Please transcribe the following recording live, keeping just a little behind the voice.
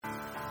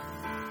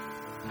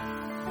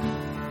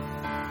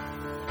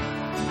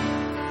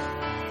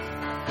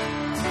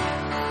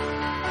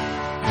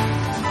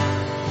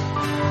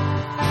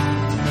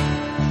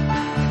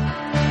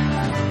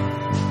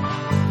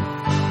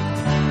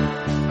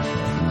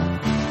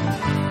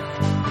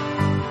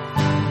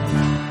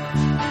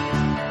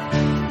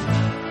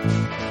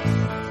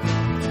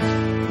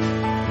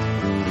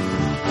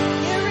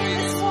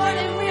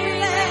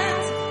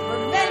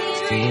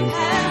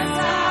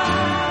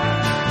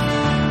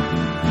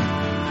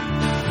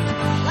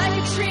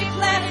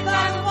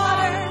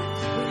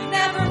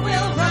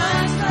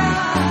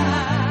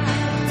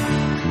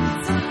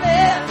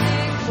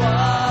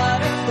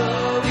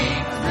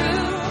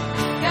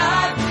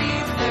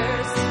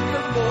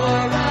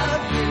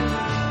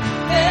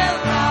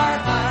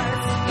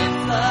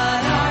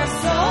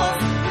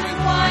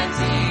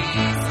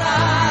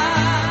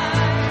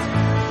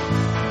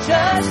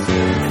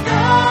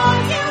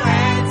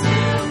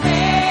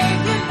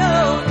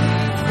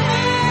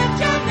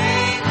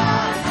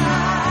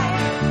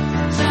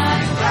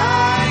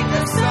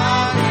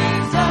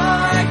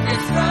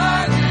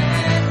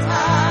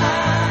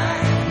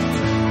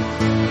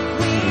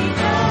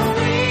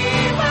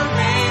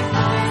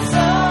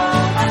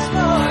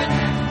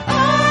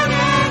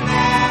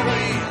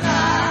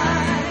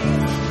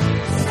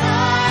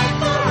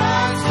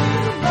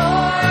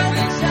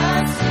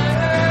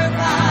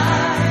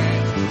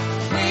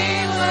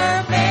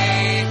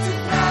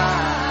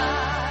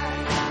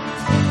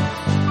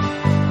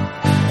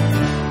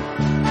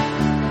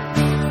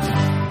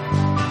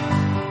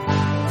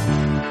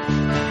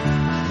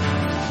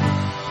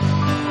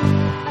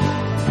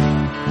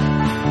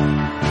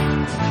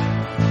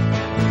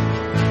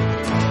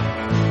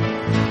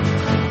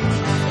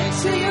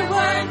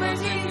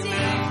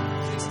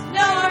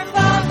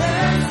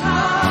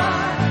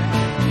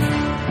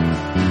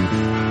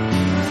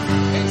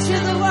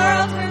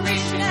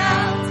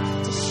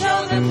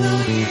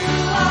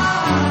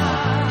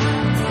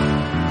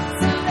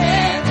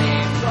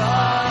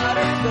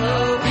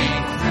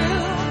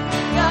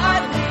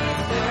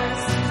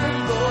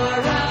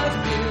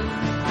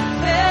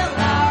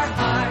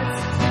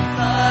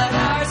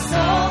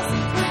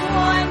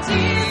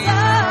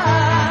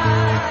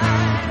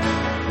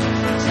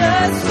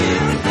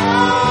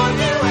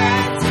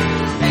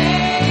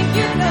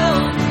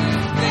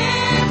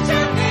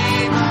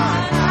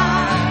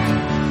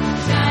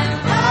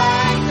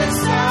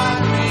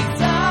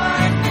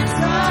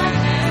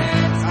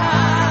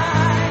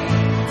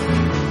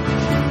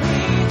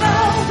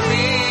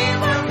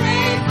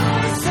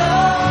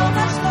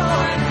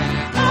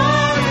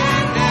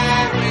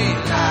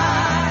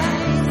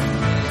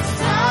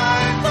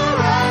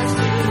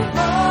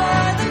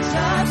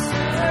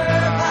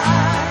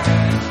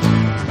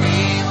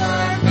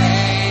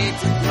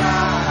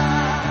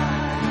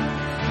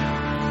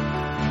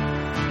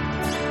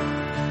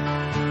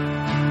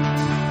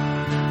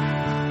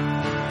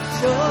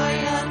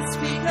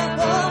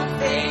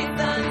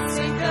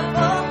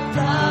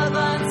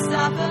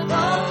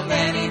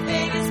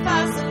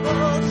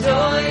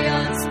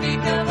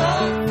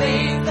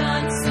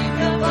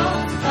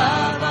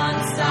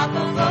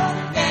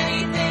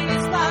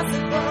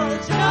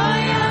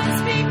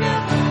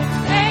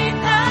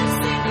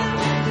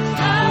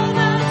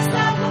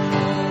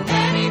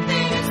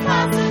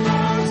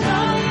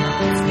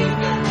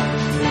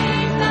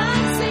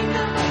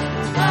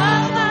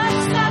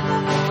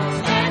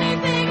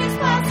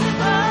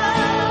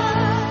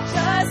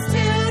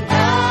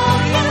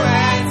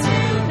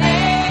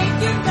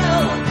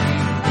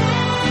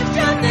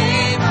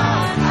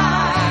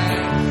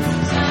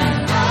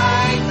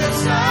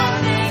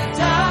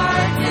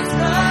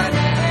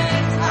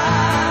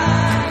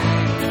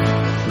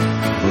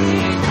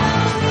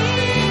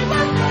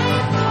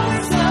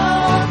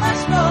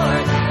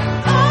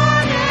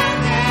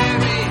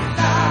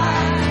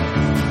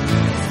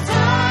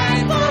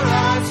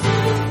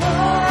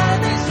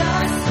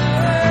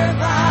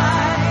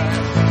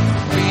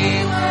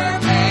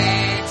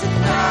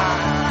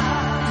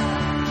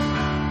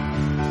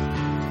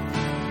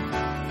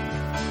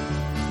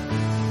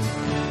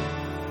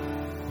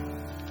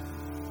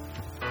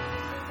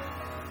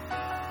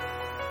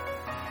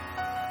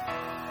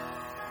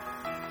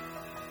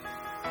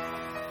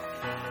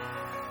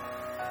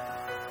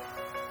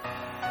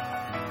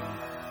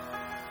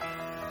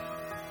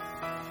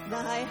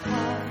My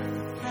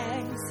heart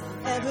hangs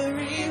on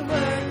every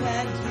word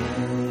that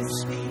you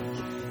speak.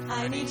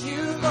 I need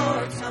you,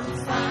 Lord, come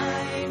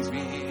find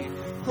me.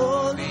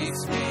 Holy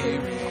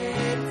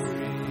Spirit,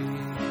 free.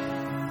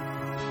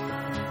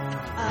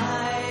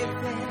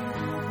 I've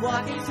been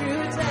walking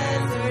through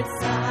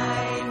deserts.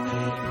 I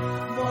need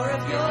more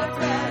of your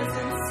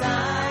presence.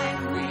 I'm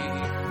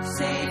weak.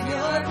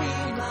 Savior, be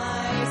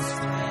my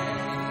strength.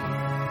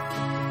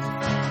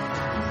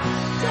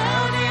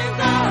 Down in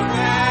the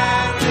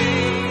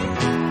valley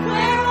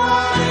where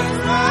waters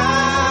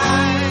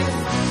rise,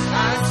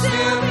 I'm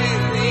still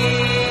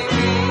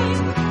believing.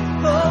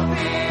 Hope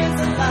is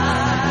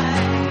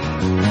alive.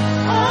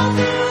 All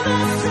through the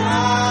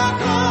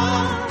struggle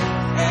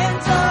and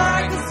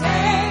darkest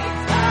days,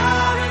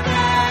 I'll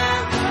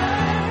remember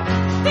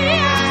the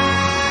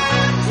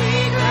empty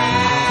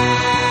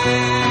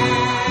grave.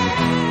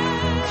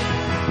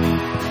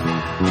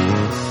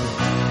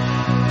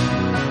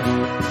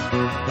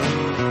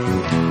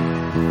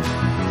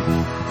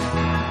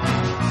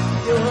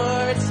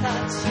 Your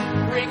touch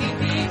bringing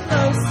me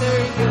closer,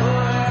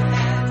 your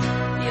hand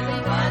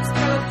healing what's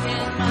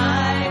broken.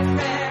 My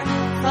prayer,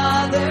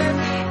 Father,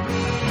 make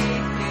me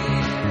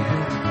near.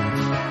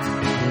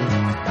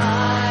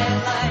 My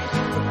life,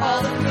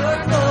 all of your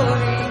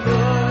glory,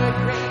 your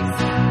grace,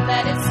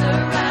 let it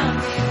surround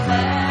me.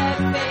 Let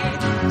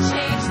faith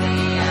change the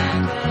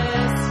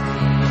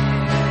atmosphere.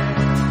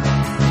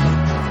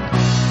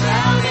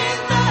 Down in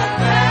the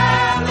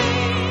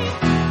valley,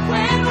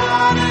 when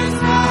waters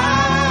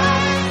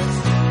rise,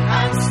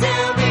 I'm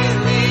still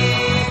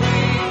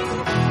believing.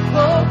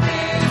 Hope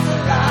is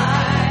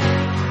alive.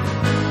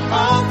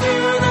 All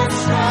through the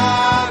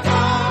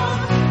struggle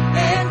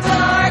and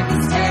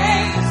darkest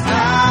days,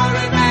 I'll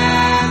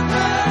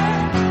remember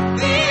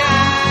the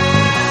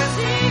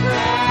empty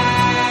grave.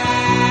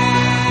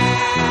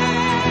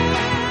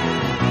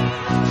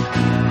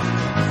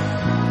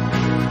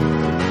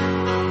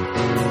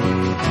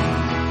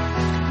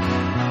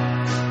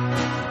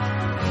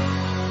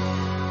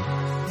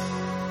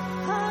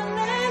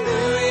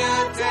 Hallelujah,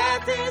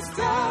 death is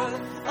done.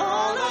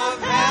 All of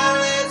hell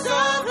is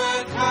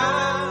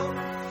overcome.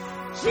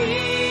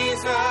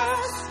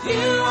 Jesus,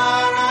 you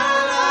are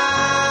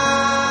alive.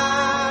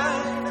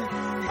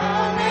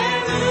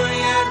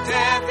 Hallelujah,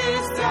 death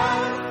is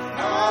done.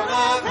 All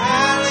of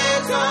hell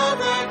is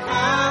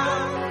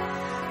overcome.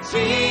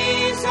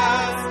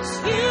 Jesus,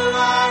 you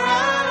are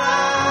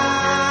alive.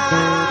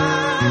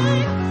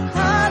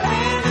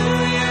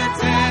 Hallelujah,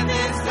 death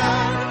is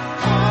done.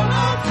 All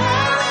of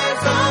hell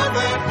is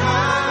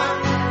overcome.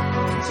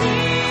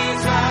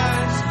 Jesus,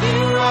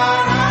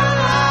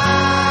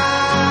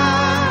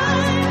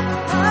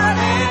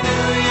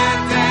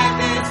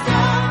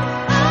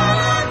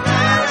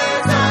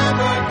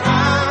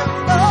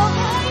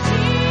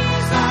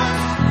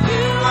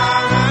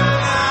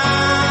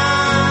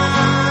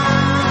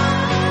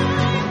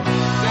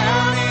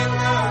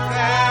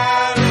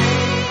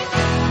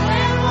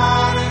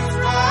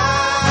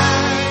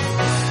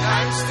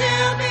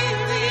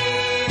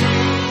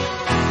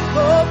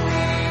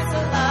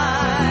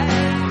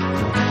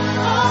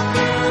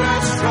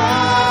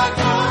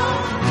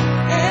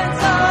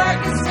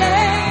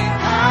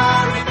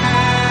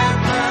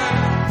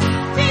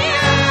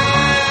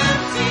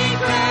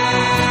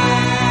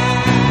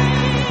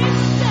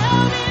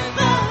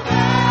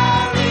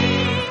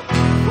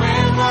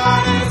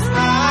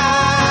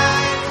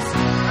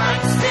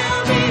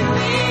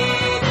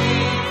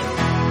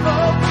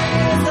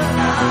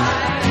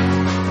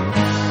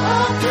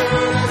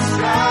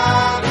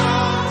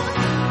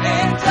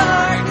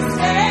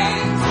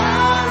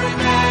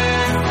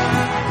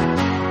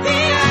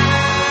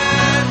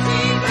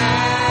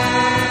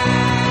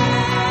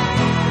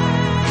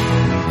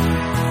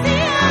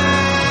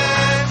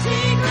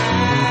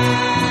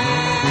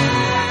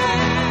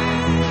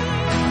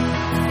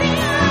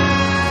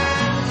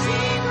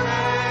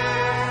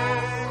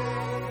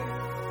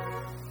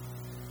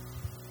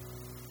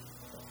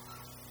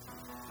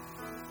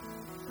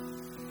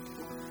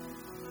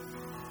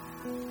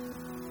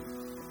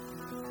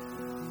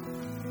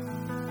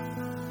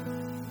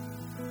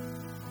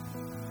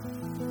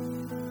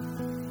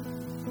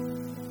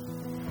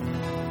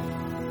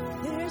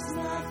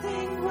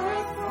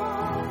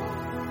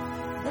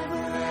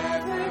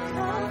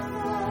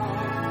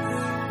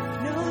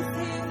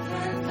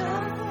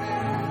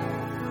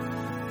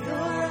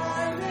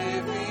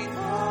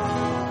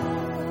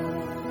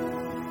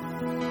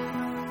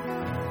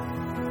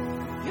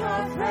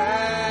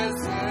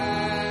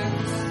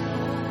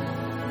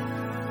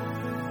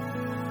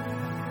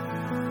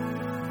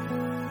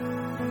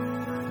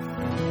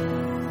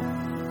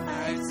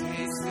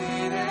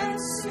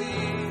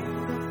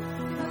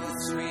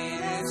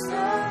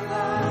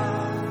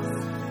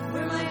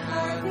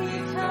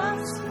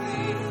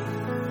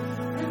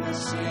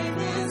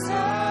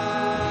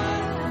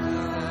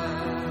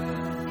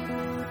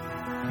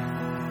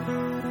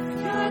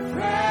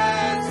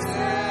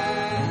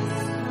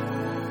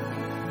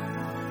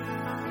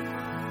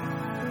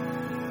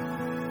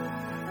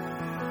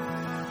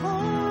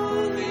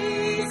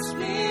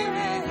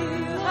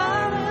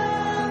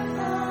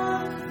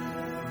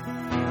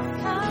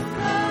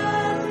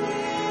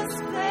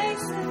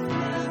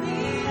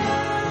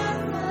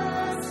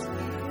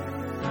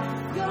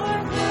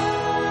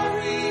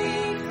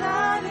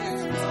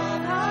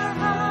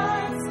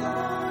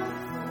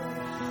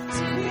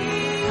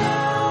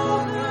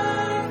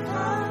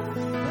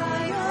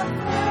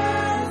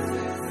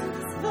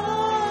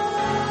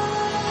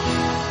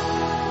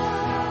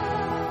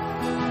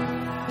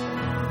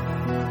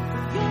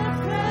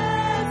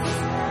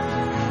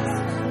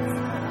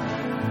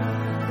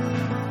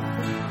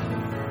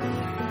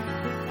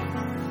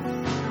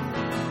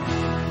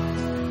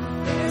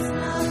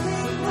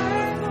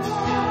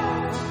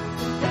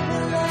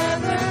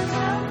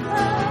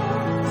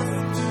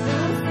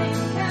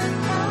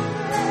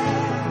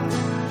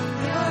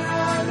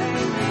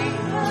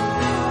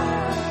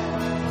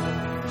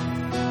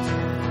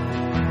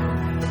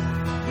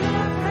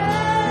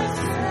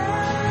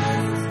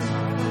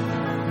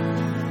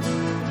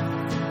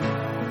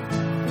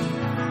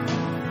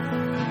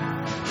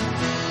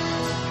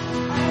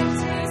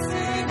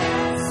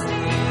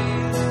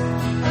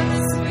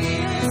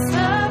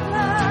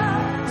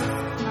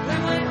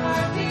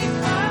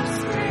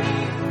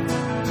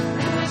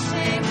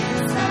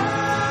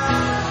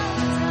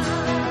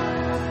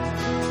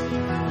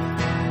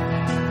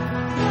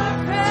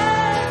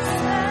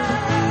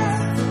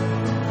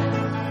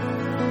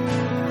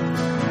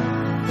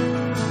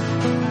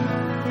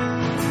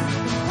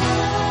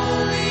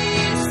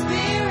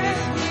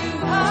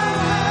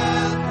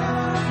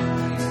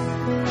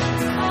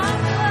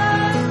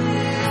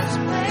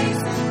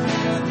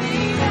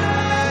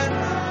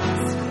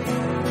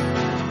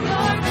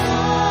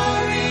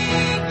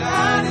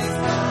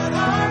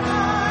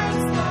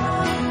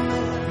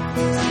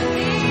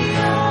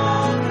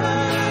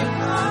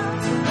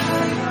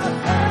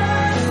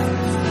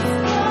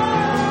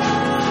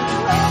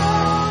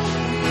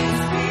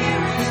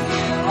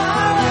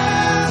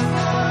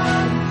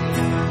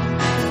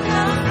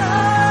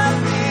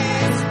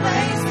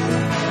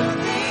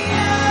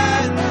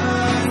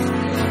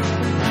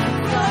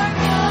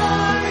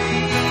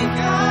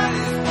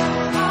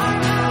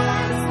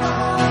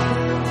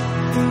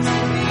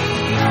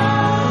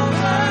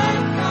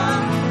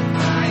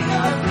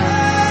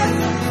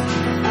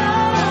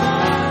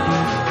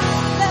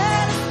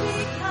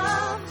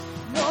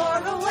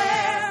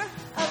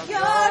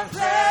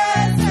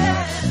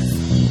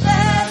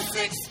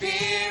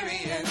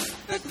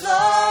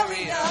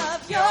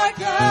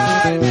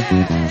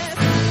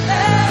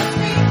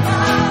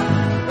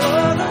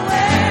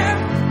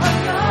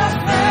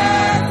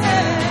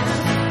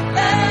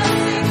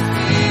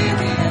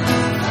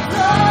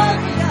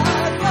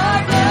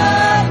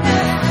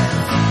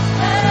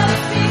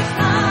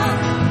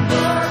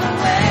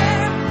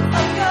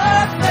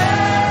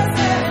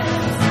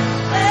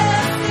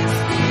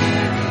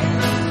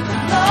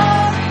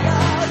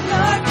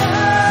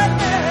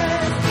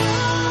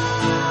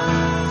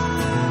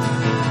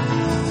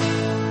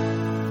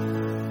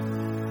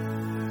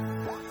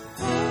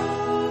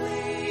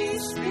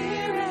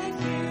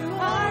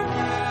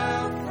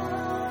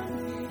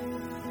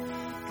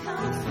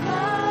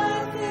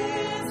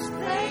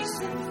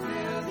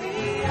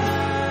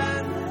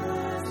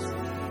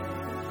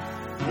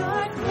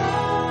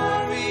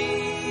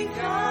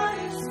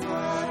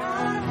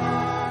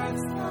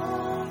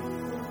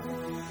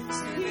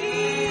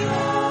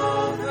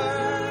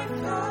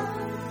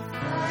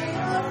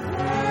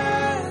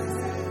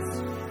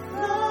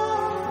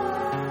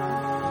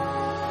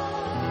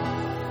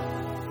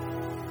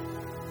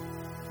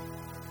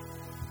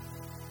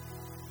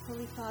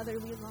 Father,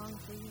 we long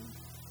for you.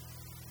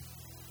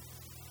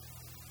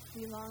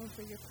 We long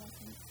for your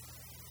presence.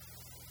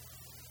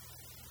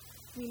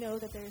 We know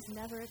that there is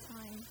never a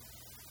time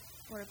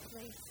or a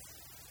place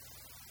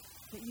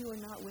that you are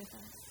not with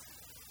us.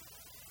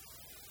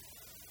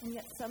 And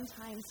yet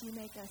sometimes you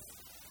make us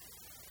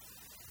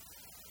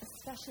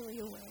especially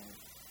aware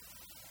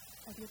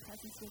of your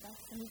presence with us,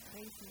 and we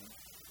praise you.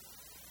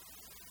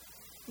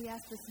 We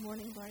ask this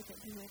morning, Lord, that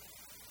you would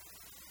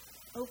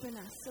open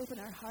us, open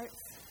our hearts,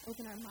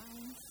 open our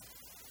minds,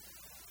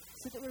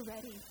 so that we're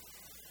ready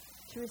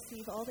to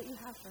receive all that you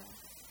have for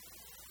us,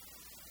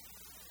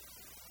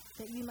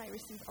 that you might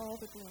receive all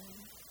the glory.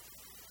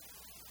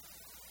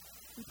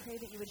 We pray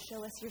that you would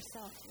show us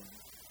yourself, Lord.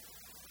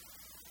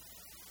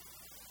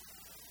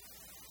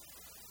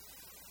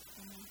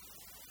 Amen.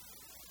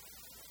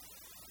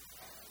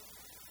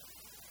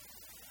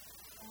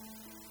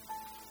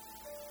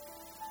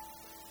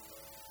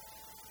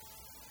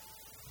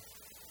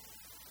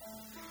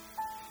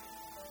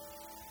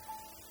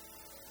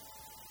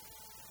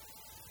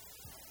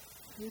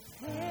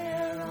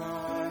 Prepare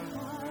our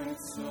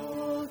hearts,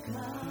 O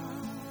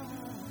God.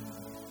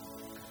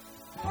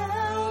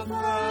 Help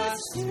us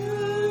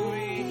to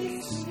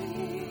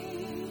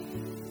receive.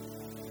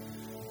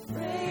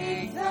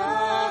 Break the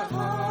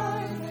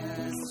heart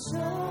and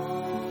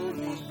sow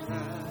the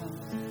ground.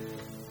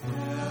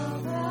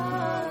 Help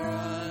our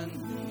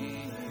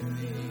unbelief.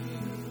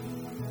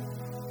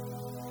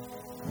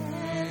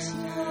 Let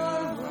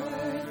your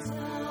word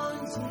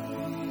sound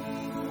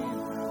deep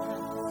in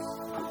us.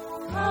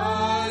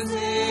 Cause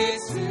it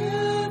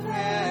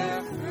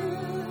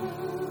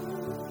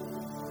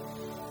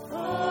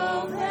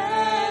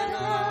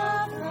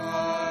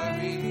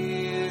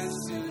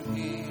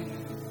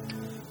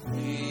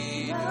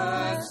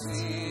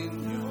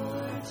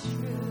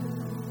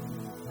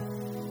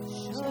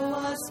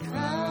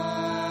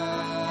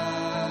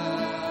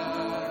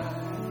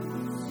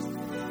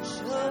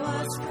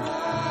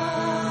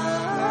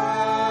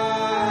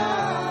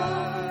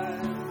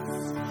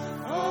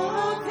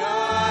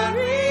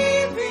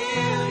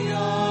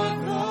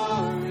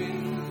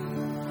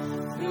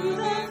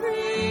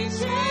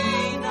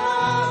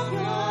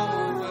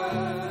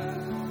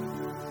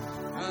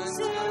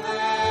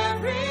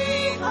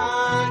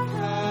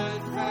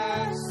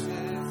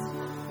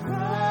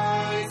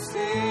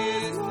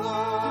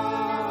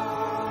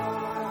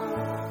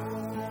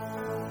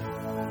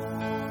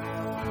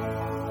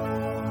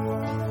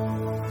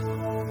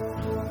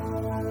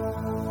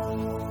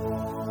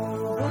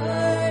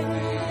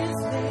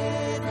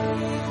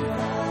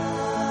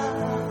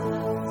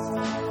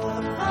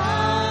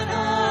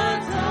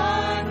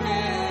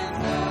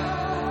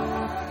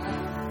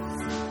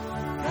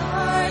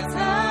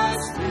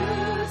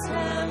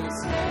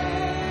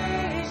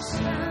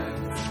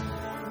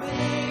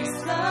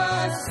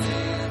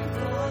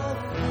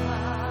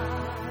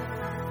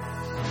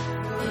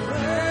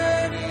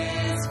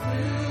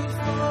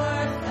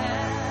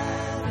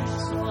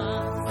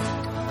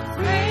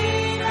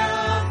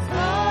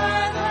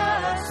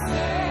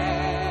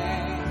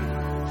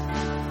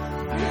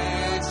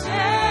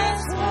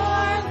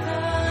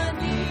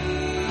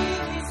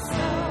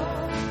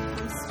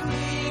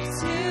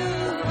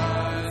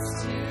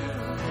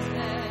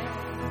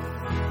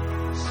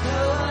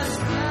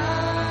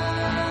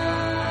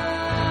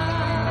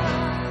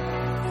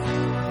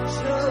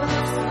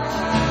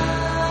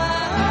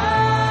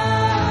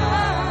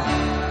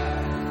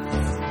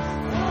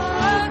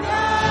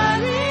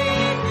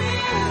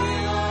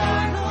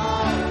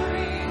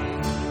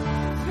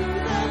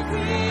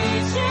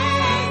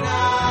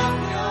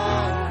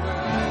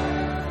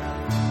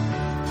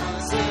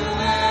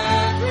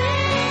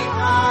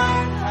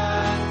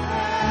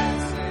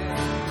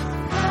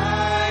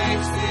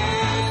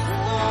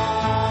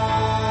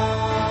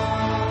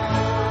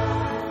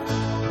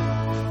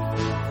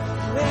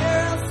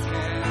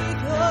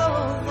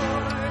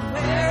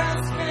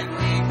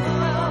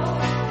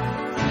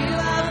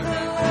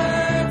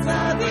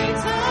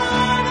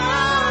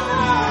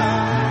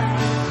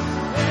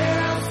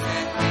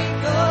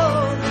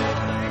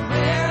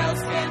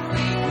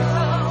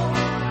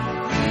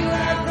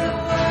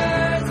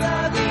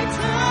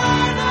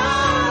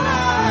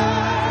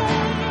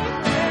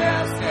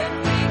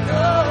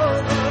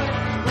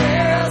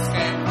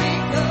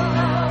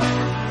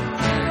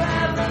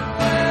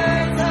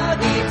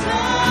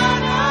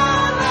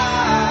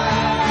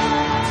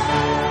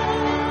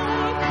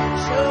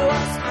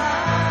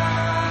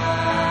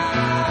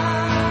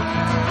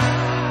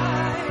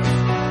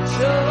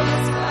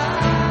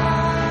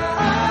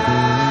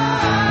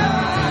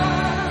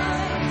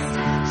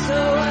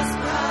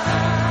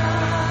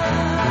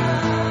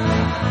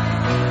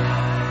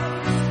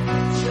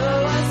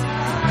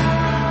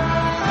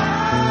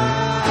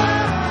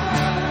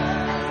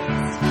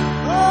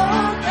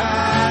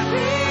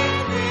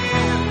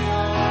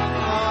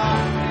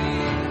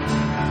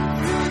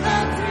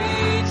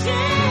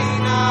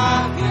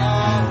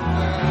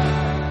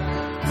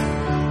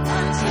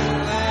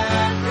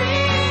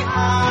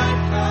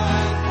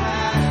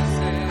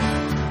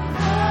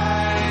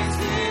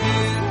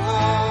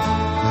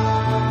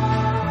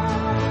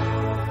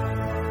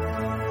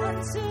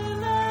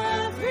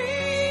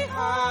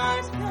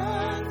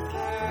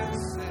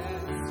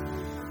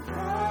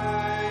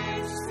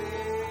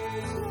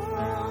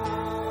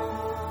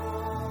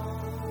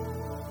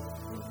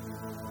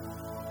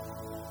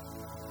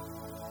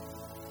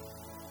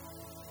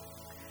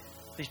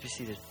be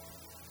seated.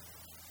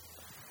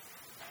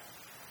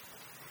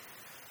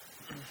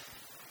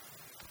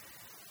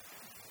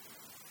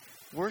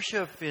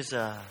 Worship is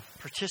a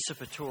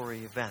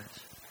participatory event.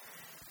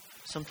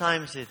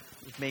 Sometimes it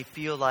may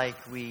feel like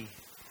we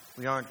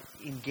aren't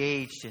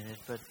engaged in it,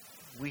 but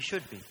we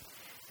should be.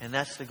 And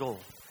that's the goal.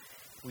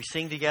 We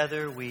sing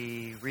together,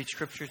 we read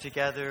Scripture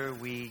together,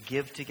 we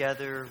give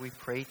together, we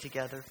pray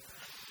together.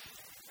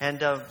 And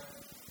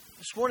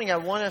this morning I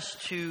want us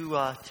to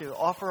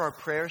offer our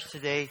prayers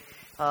today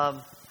a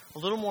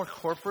little more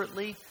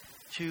corporately.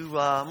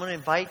 I'm going to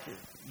invite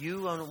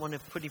you, I don't want to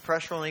put any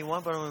pressure on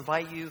anyone, but I'm going to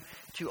invite you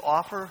to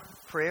offer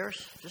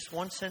prayers, just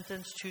 1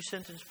 sentence, 2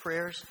 sentence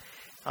prayers.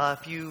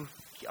 If you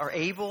are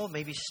able,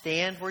 maybe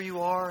stand where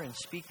you are and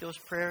speak those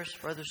prayers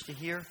for others to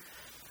hear.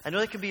 I know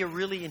it can be a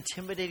really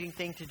intimidating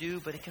thing to do,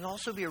 but it can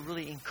also be a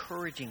really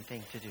encouraging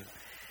thing to do,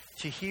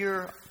 to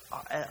hear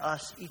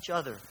each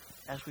other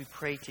as we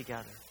pray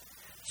together.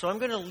 So I'm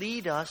going to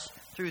lead us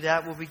through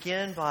that. We'll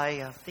begin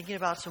by thinking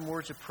about some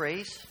words of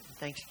praise and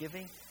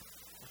thanksgiving.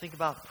 We'll think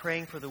about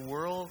praying for the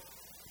world,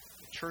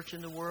 the church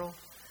in the world,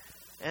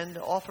 and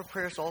offer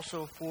prayers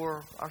also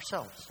for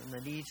ourselves and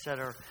the needs that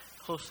are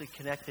closely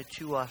connected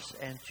to us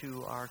and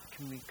to our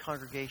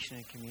congregation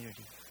and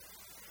community.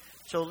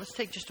 So let's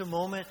take just a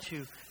moment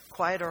to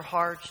quiet our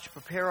hearts, to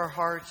prepare our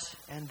hearts,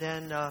 and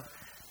then I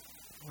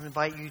want to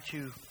invite you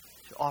to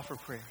offer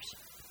prayers.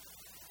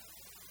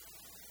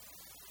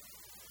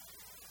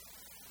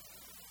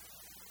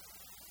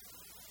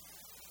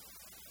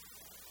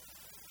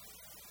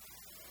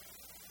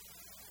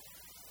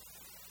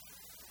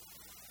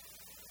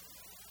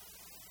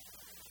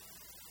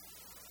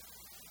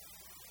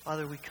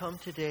 Father, we come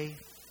today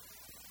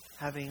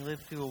having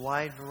lived through a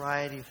wide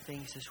variety of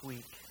things this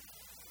week.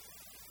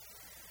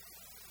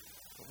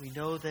 But we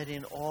know that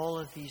in all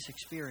of these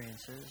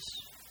experiences,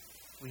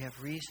 we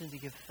have reason to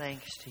give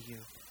thanks to you,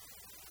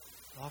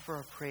 offer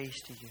our praise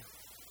to you.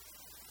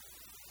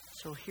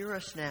 So hear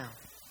us now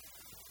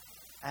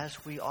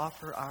as we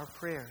offer our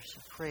prayers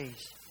of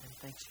praise and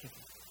thanksgiving.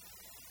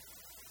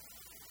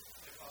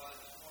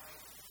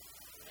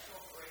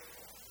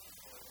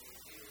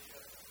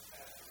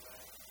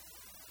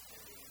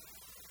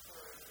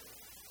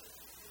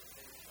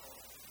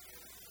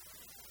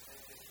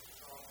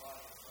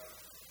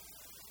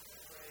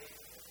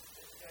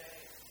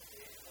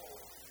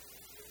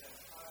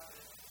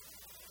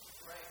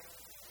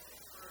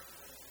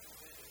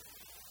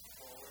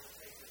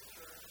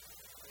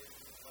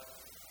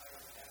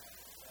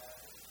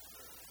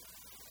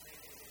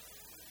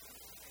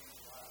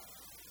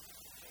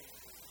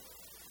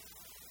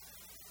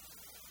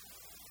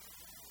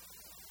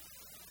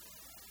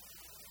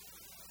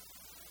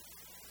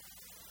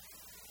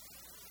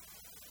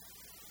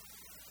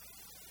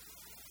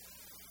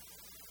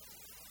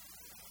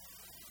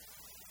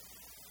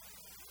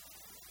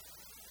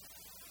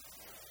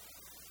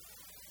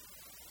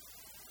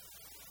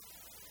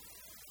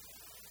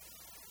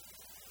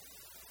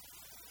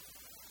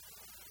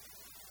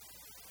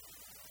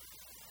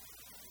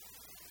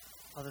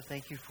 Father,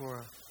 thank you for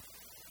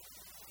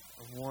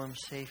a warm,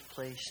 safe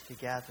place to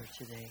gather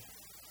today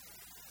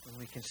when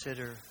we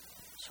consider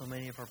so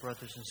many of our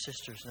brothers and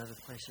sisters in other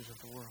places of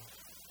the world.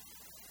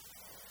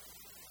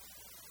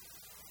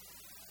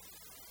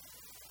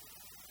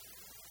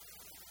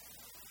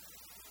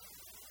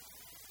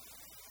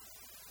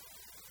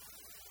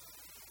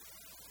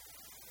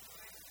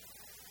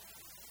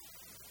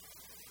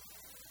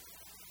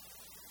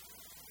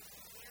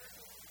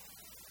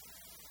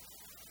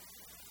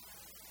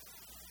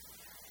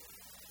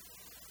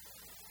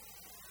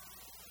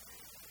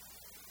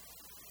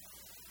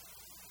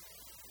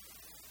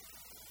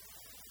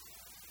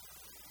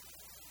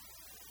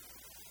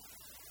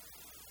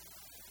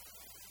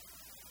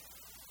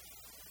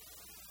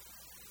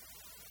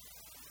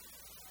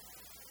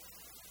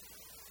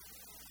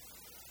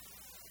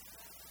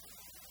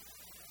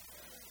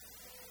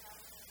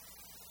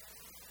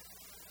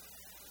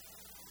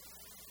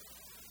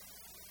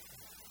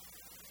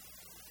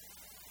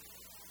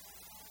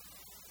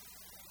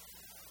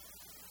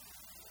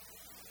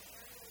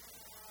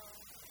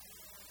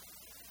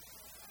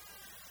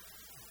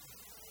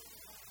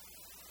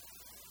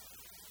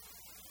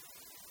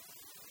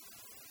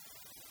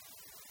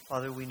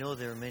 Father, we know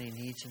there are many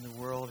needs in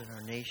the world, in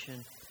our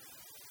nation.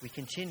 We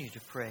continue to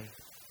pray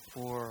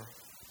for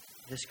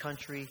this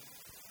country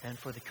and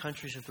for the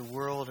countries of the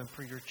world and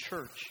for your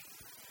church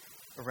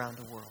around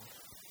the world.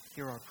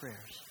 Hear our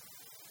prayers.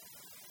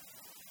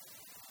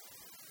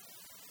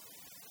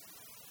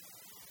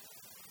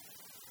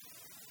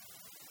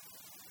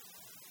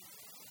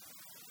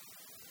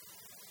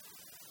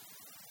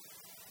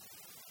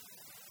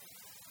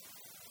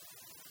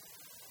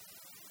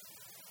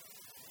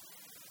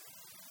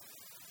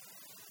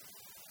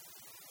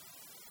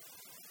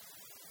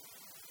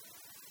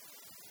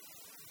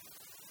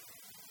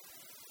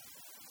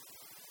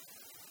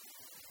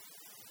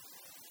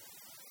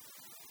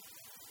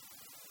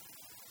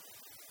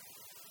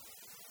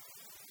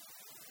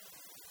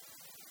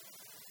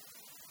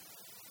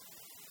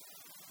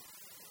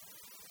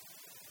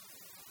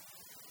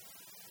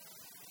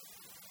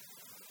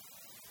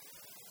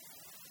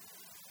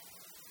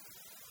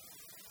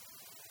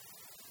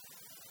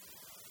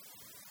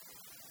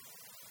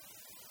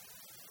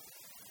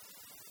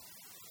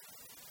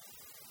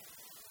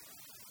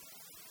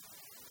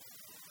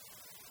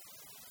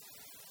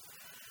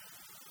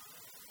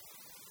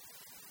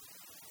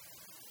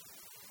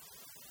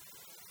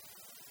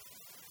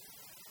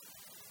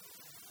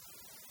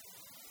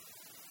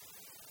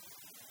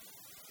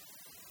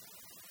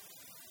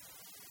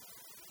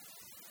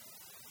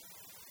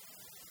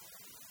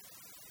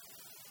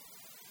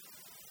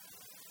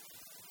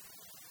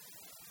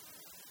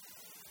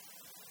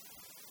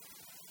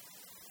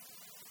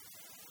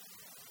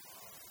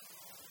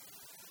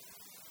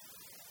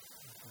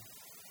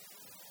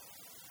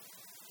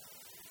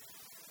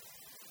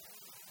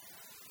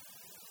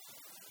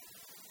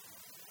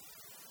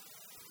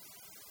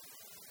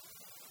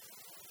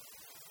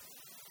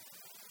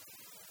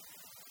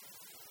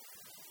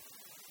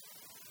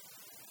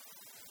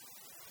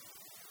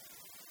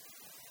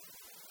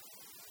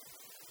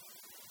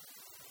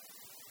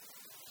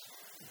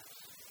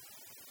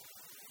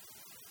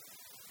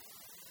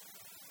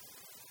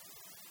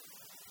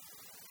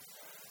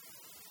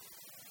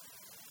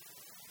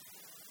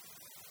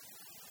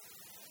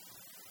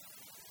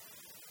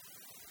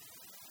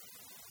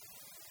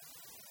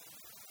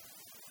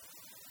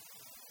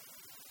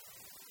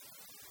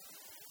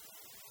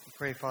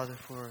 Pray, Father,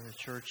 for the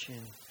church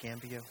in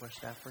Gambia,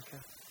 West Africa.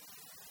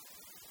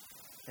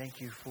 Thank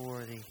you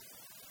for the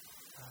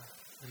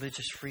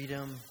religious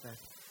freedom that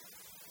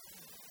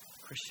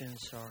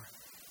Christians are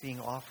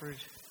being offered.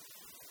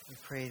 We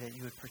pray that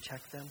you would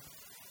protect them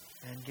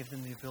and give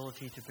them the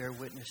ability to bear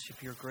witness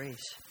of your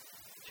grace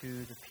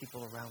to the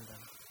people around them.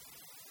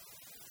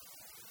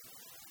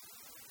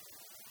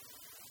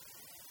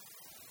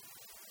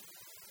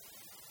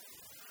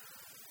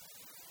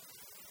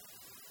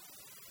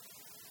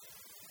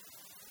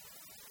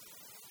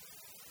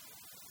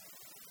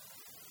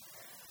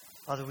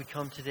 Father, we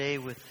come today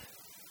with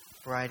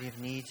a variety of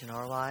needs in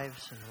our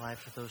lives and the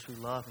lives of those we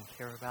love and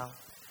care about.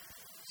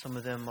 Some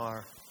of them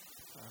are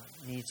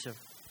needs that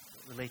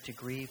relate to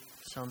grief,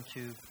 some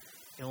to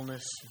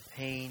illness and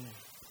pain,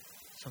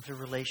 some to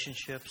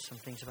relationships, some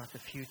things about the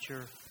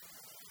future,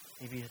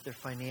 maybe they're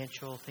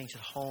financial, things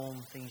at home,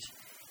 things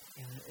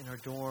in our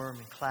dorm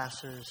and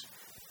classes.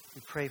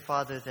 We pray,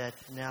 Father, that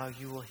now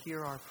you will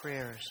hear our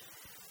prayers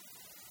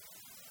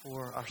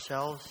for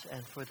ourselves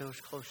and for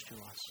those close to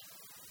us.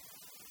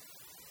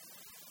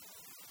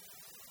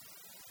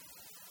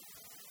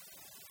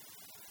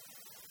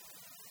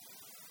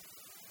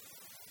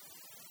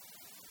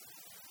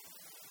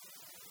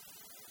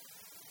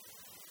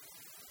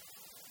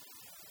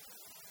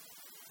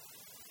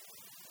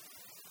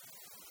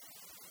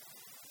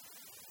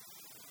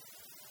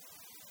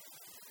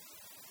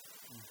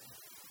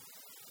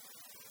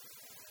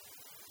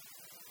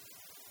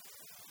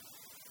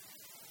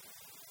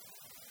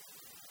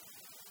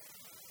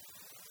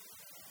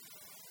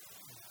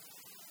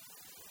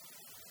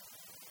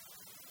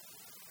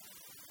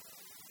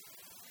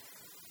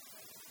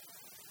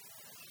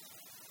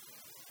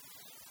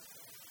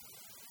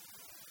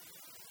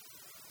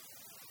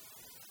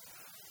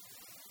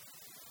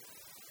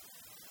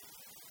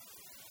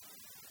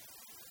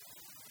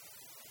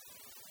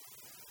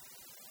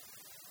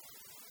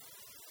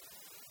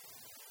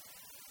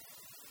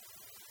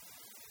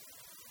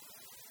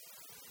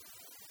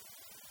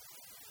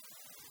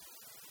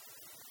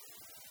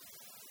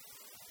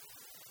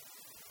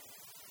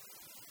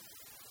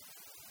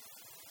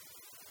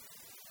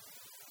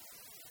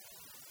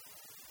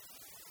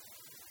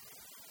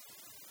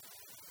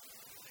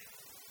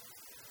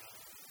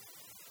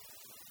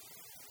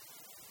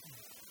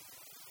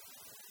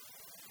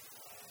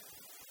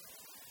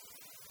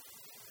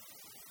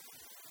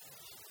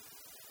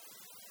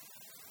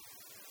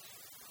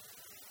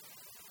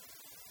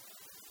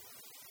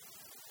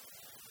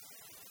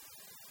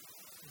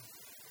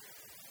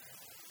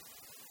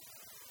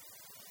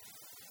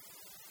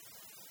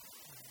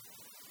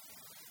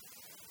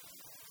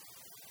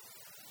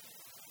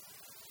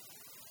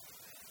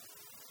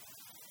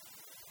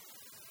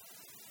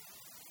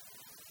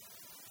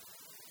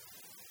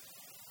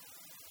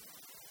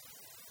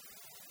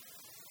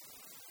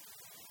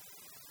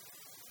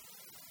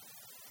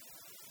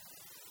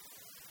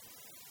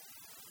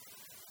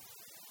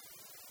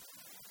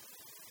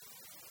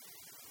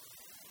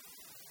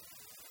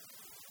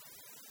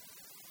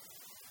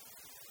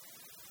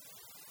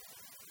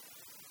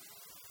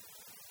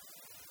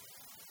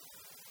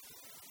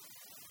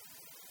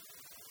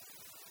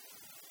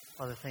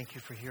 Father, thank you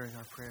for hearing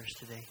our prayers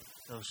today,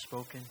 those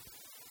spoken,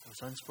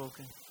 those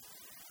unspoken.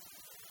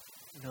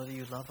 We know that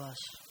you love us.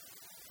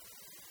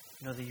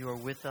 We know that you are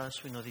with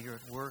us. We know that you're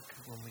at work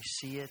when we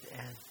see it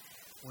and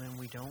when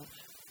we don't.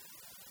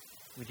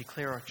 We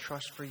declare our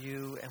trust for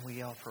you, and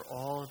we offer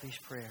all of these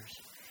prayers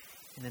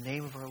in the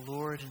name of our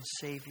Lord and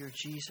Savior,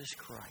 Jesus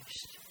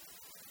Christ,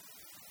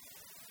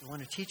 the one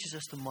who teaches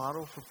us the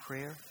model for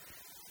prayer,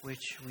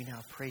 which we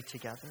now pray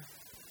together.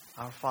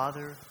 Our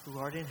Father, who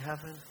art in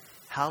heaven,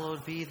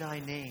 hallowed be thy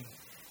name.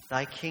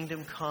 Thy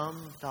kingdom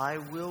come, thy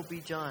will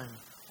be done,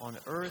 on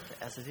earth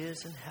as it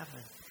is in heaven.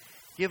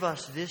 Give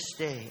us this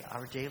day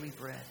our daily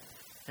bread,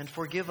 and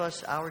forgive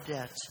us our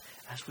debts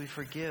as we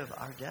forgive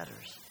our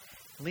debtors.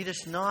 And lead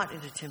us not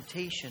into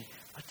temptation,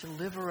 but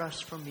deliver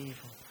us from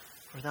evil.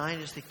 For thine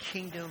is the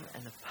kingdom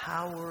and the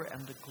power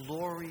and the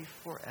glory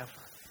forever.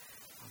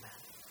 Amen.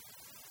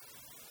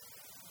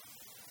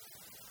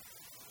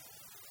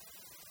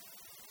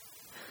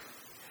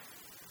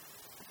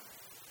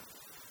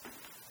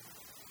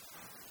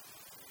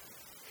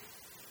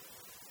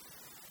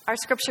 Our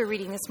scripture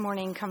reading this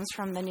morning comes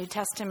from the New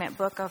Testament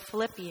book of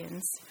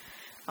Philippians.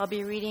 I'll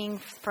be reading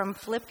from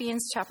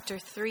Philippians chapter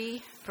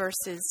 3,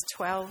 verses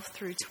 12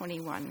 through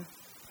 21.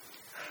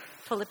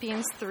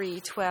 Philippians 3,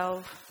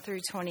 12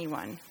 through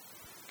 21.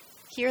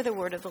 Hear the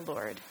word of the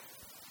Lord.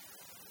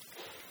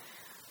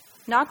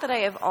 Not that I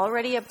have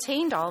already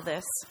obtained all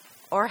this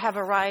or have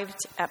arrived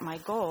at my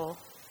goal,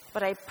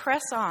 but I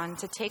press on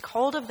to take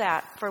hold of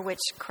that for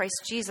which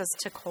Christ Jesus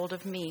took hold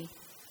of me.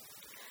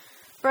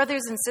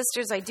 Brothers and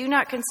sisters, I do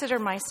not consider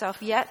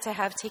myself yet to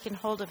have taken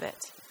hold of it.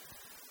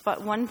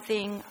 But one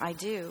thing I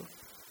do,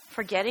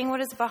 forgetting what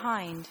is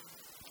behind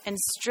and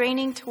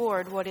straining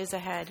toward what is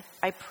ahead,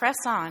 I press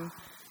on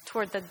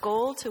toward the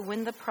goal to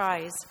win the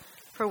prize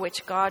for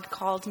which God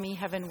called me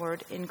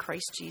heavenward in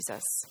Christ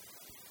Jesus.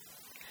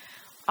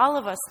 All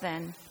of us,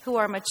 then, who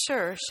are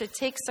mature, should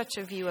take such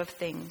a view of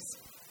things.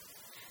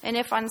 And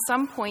if on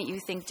some point you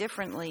think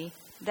differently,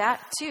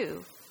 that,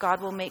 too, God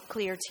will make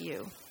clear to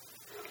you.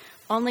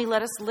 Only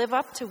let us live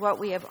up to what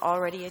we have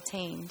already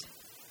attained.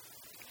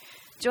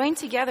 Join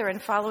together in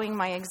following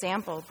my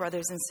example,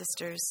 brothers and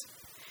sisters.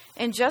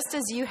 And just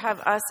as you have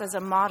us as a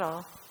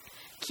model,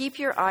 keep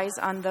your eyes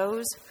on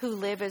those who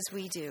live as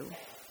we do.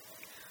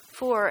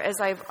 For,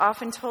 as I've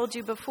often told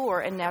you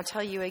before and now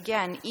tell you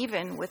again,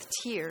 even with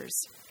tears,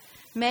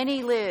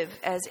 many live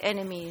as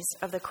enemies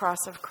of the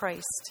cross of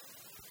Christ.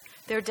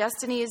 Their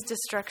destiny is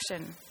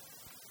destruction.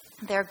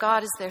 Their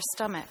God is their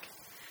stomach,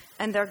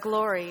 and their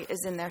glory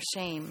is in their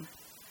shame.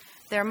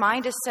 Their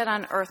mind is set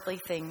on earthly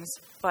things,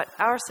 but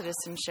our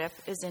citizenship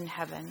is in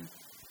heaven.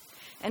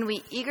 And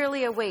we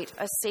eagerly await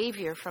a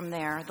Savior from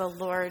there, the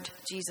Lord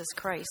Jesus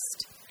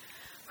Christ,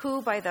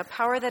 who, by the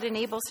power that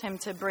enables him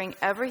to bring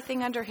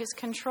everything under his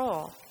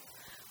control,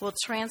 will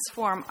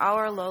transform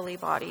our lowly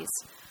bodies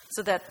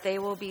so that they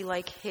will be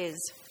like his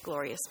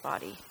glorious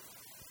body.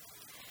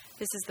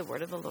 This is the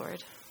word of the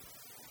Lord.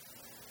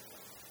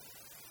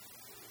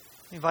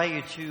 I invite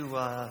you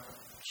to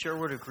share a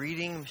word of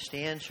greeting,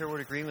 stand, share a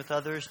word of greeting with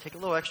others. Take a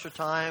little extra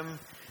time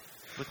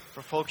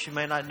for folks you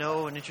may not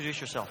know and introduce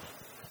yourself.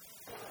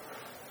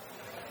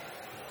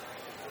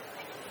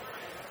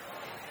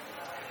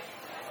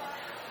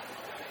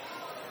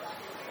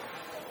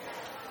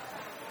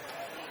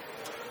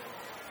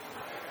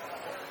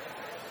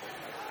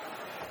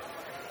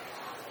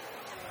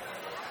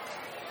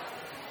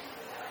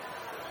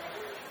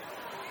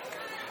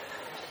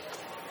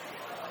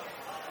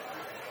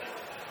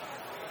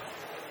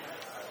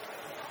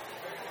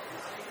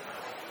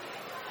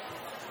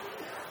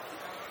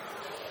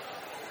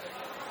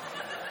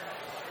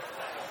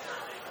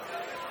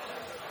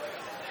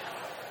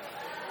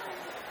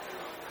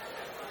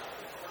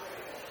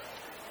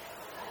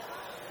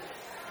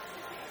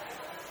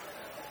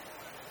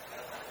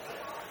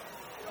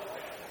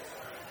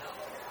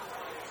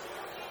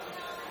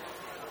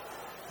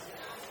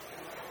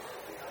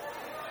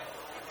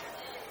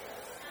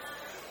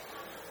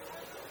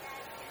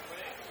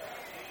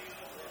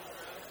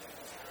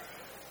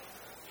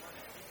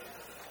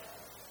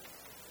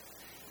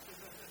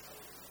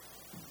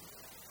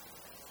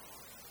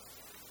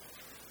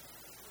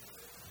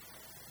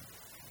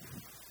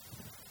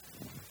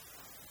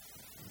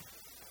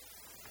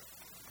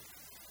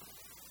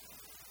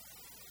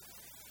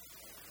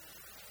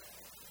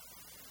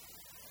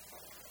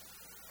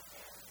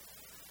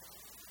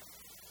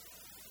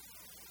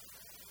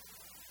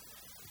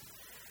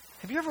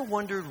 Have you ever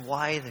wondered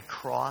why the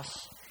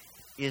cross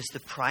is the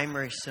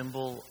primary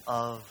symbol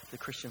of the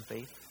Christian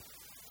faith?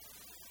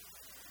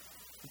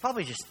 You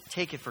probably just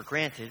take it for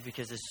granted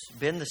because it's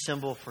been the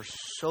symbol for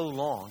so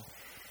long.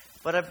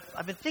 But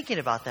I've been thinking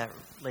about that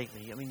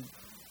lately. I mean,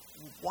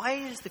 why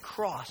is the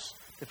cross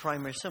the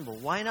primary symbol?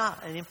 Why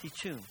not an empty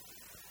tomb?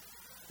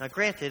 Now,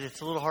 granted,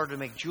 it's a little harder to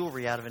make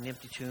jewelry out of an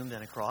empty tomb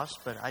than a cross,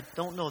 but I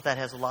don't know if that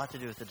has a lot to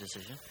do with the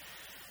decision.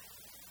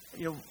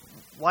 You know,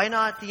 why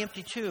not the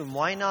empty tomb?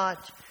 Why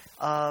not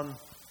the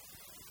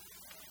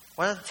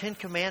Ten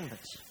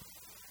Commandments?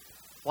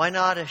 Why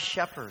not a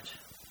shepherd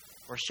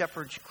or a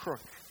shepherd's crook?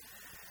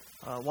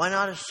 Why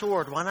not a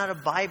sword? Why not a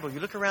Bible? You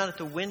look around at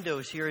the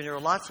windows here, and there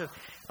are lots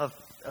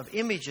of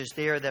images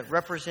there that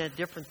represent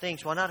different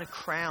things. Why not a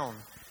crown?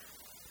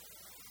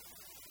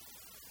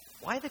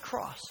 Why the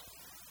cross?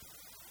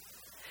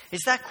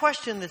 It's that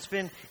question that's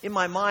been in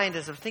my mind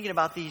as I'm thinking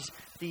about these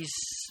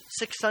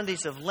 6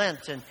 Sundays of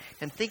Lent and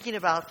thinking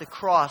about the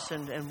cross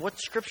and what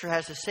Scripture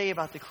has to say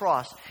about the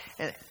cross.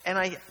 And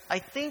I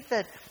think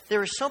that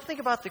there is something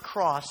about the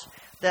cross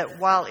that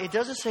while it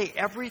doesn't say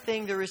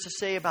everything there is to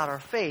say about our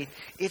faith,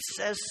 it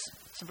says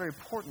some very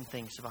important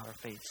things about our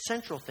faith,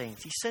 central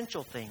things,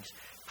 essential things,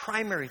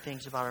 primary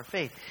things about our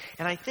faith.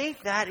 And I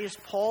think that is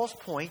Paul's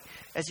point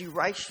as he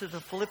writes to the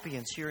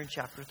Philippians here in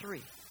chapter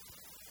 3.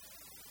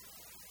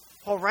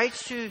 Paul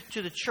writes to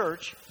the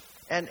church,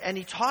 and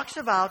he talks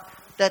about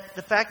that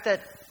the fact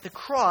that the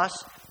cross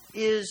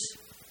is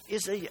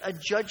a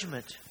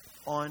judgment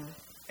on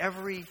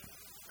every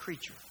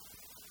creature.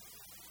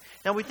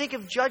 Now, we think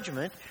of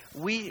judgment,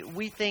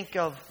 we think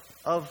of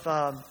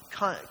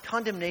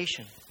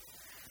condemnation.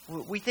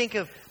 We think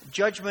of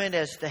judgment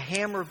as the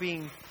hammer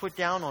being put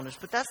down on us,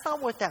 but that's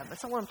not what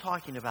I'm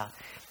talking about.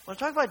 When I'm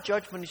talking about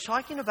judgment, he's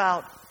talking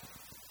about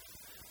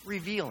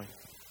revealing.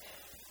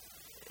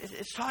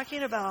 It's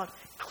talking about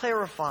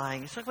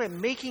clarifying. It's talking about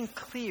making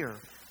clear.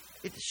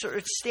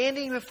 It's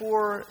standing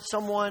before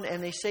someone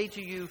and they say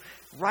to you,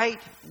 right,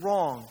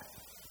 wrong,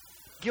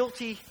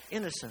 guilty,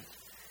 innocent.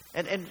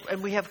 And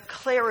we have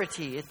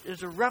clarity.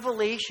 There's a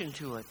revelation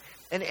to it.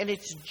 And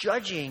it's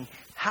judging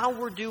how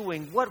we're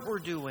doing, what we're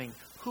doing,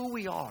 who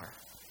we are.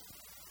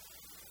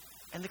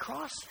 And the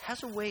cross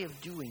has a way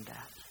of doing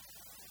that.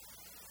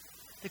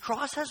 The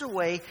cross has a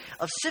way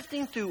of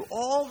sifting through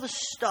all the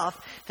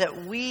stuff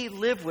that we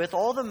live with,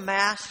 all the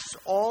masks,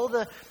 all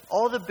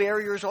the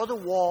barriers, all the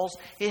walls.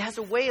 It has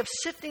a way of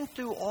sifting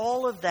through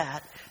all of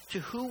that to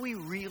who we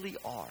really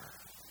are.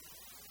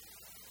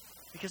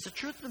 Because the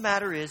truth of the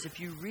matter is, if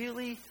you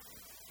really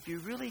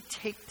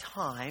take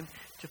time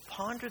to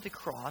ponder the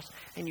cross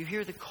and you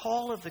hear the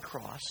call of the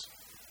cross,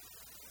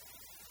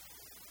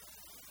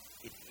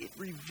 it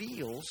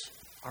reveals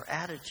our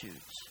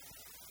attitudes,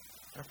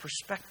 our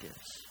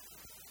perspectives,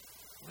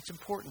 what's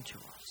important to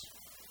us.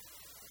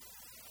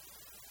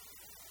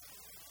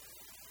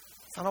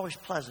 It's not always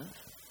pleasant,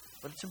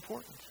 but it's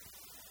important.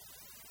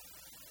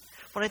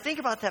 When I think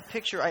about that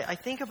picture, I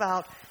think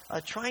about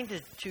trying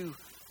to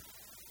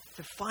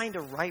find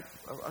a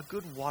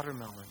good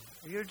watermelon.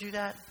 You ever do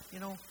that?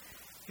 You're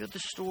at the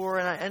store,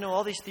 and I know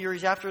all these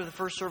theories. After the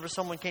first service,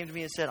 someone came to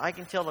me and said, I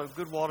can tell a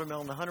good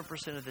watermelon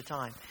 100% of the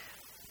time.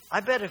 I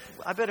bet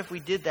if we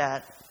did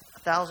that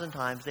 1,000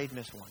 times, they'd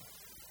miss one.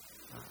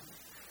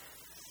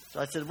 So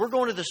I said, we're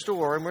going to the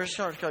store, and we're just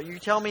going to, you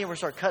tell me, and we're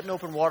start cutting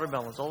open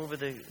watermelons all over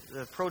the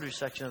produce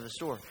section of the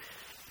store.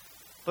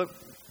 But,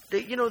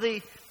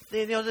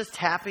 this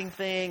tapping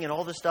thing and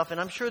all this stuff, and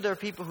I'm sure there are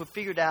people who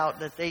figured out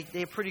that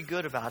they're pretty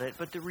good about it,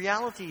 but the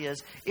reality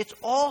is it's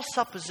all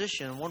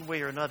supposition one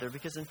way or another,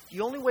 because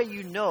the only way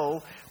you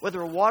know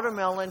whether a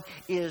watermelon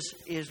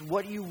is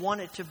what you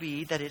want it to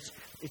be, that it's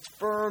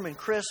firm and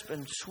crisp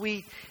and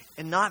sweet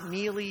and not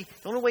mealy,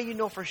 the only way you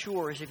know for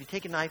sure is if you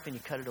take a knife and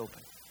you cut it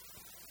open.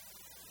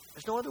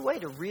 There's no other way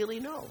to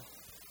really know. And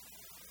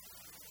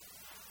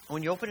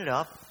when you open it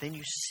up, then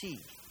you see.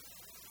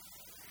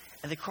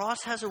 And the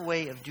cross has a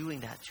way of doing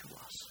that to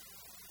us.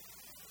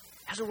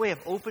 It has a way of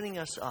opening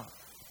us up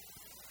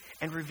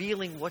and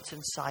revealing what's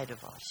inside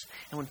of us.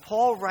 And when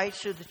Paul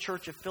writes to the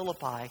church of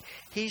Philippi,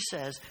 he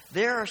says,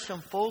 there are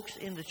some folks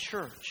in the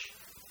church,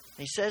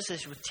 and he says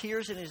this with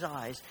tears in his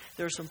eyes,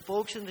 there are some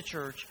folks in the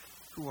church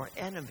who are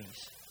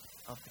enemies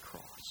of the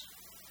cross.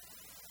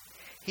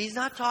 He's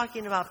not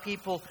talking about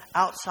people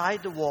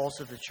outside the walls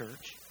of the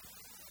church.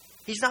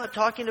 He's not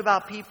talking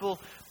about people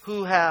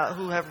who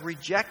have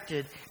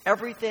rejected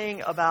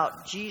everything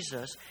about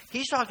Jesus.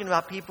 He's talking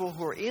about people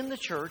who are in the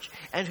church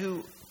and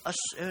who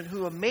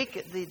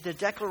make the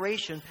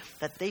declaration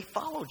that they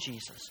follow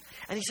Jesus.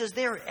 And he says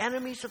they are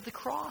enemies of the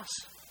cross.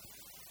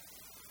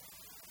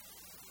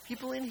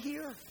 People in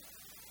here.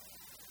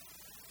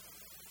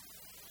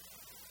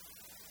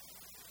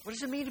 What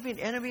does it mean to be an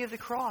enemy of the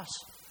cross?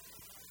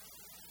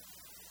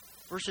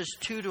 Verses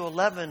 2 to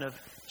 11 of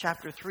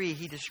chapter 3,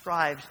 he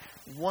describes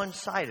one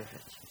side of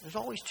it. There's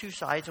always two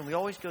sides, and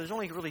there's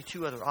only really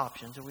two other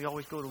options, and we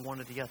always go to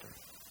one or the other.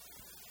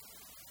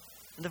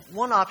 And the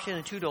one option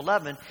in 2 to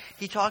 11,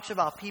 he talks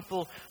about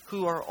people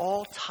who are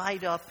all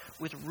tied up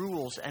with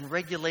rules and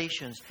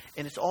regulations,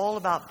 and it's all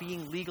about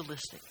being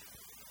legalistic.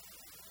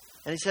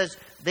 And he says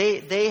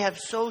they have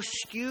so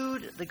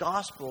skewed the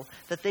gospel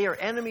that they are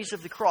enemies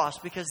of the cross,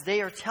 because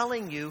they are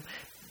telling you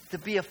to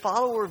be a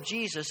follower of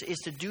Jesus is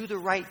to do the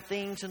right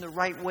things in the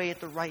right way at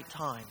the right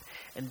time.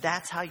 And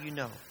that's how you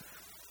know.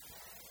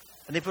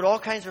 And they put all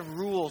kinds of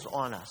rules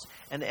on us.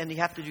 And you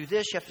have to do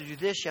this, you have to do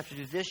this, you have to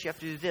do this, you have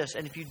to do this.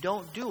 And if you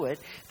don't do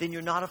it, then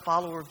you're not a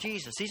follower of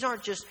Jesus. These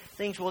aren't just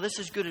things, well, this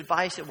is good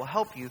advice, it will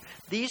help you.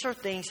 These are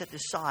things that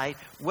decide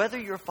whether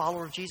you're a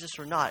follower of Jesus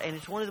or not. And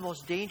it's one of the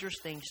most dangerous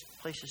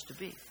places to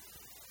be.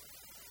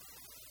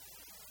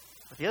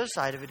 But the other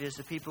side of it is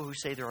the people who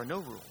say there are no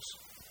rules.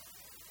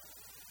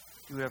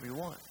 Do whatever you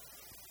want.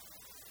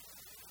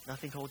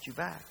 Nothing holds you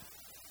back.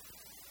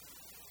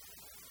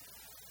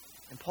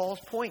 And Paul's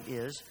point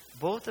is,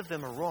 both of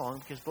them are wrong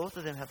because both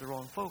of them have the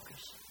wrong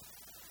focus.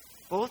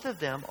 Both of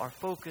them are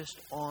focused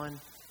on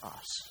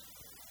us.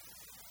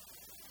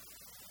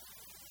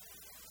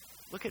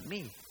 Look at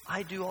me.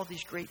 I do all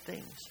these great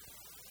things.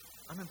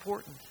 I'm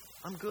important.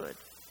 I'm good.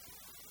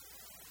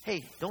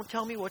 Hey, don't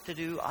tell me what to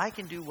do. I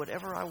can do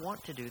whatever I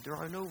want to do. There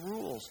are no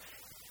rules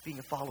to being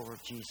a follower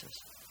of Jesus.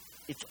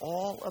 It's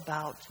all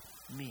about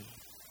me.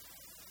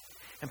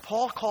 And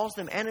Paul calls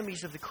them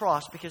enemies of the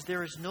cross because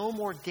there is no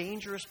more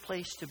dangerous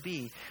place to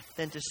be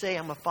than to say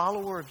I'm a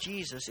follower of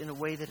Jesus in a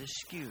way that is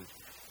skewed.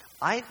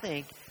 I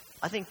think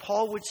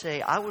Paul would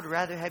say, I would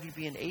rather have you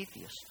be an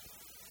atheist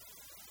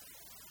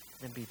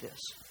than be this.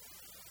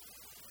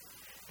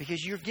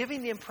 Because you're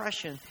giving the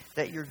impression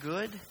that you're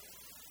good,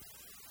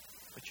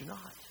 but you're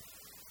not.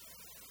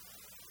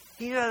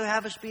 He'd rather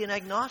have us be an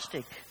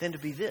agnostic than to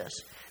be this.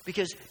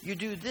 Because you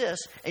do this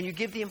and you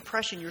give the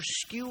impression you're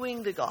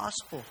skewing the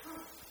gospel.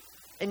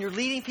 And you're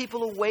leading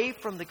people away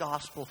from the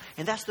gospel.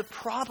 And that's the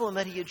problem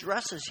that he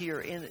addresses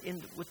here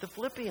with the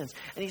Philippians.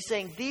 And he's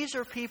saying these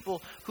are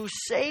people who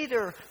say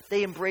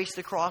they embrace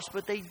the cross,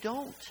 but they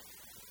don't.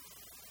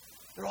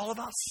 They're all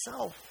about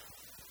self.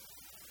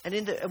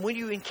 And when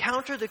you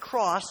encounter the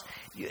cross,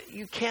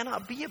 you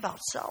cannot be about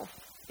self.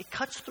 It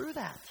cuts through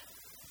that.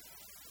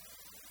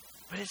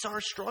 But it's our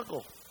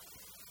struggle.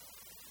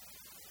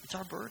 It's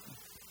our burden.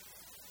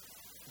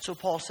 And so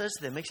Paul says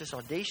to them, makes this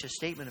audacious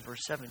statement in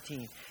verse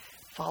 17.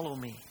 Follow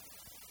me.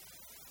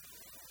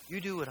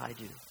 You do what I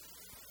do.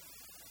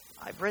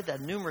 I've read that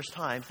numerous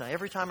times. Now,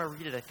 every time I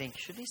read it, I think,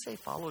 should he say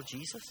follow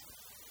Jesus?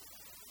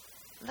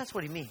 And that's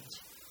what he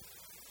means.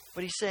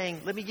 But he's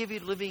saying, let me give you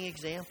a living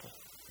example.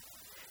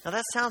 Now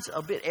that sounds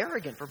a bit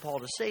arrogant for Paul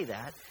to say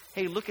that.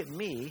 Hey, look at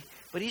me.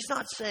 But he's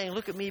not saying,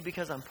 look at me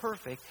because I'm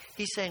perfect.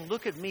 He's saying,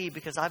 look at me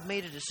because I've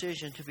made a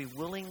decision to be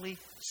willingly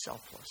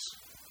selfless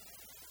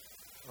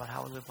about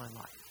how I live my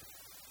life.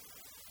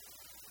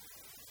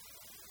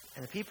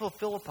 And the people of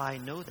Philippi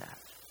know that.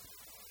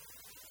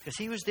 Because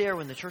he was there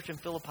when the church in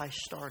Philippi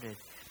started.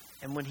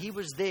 And when he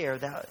was there,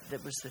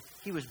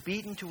 he was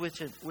beaten to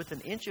with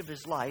an inch of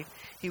his life.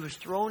 He was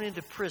thrown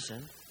into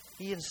prison,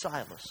 he and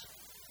Silas.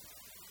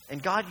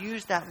 And God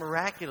used that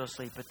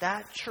miraculously. But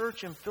that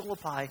church in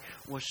Philippi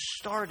was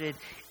started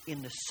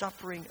in the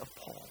suffering of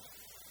Paul.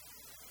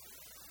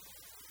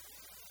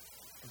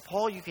 And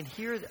Paul, you can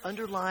hear the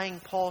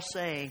underlying Paul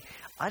saying,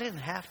 I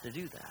didn't have to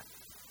do that.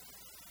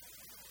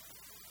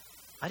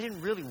 I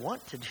didn't really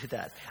want to do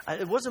that.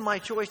 It wasn't my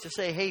choice to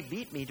say, hey,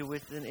 beat me to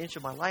within an inch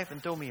of my life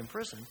and throw me in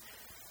prison.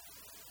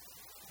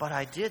 But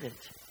I did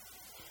it.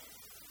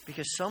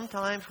 Because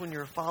sometimes when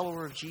you're a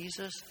follower of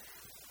Jesus,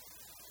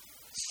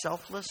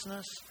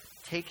 selflessness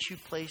takes you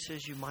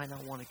places you might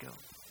not want to go.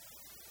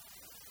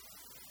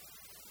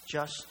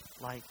 Just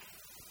like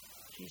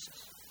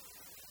Jesus.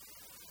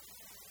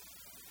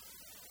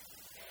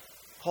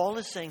 Paul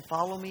is saying,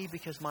 follow me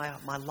because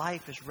my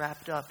life is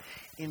wrapped up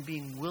in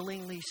being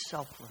willingly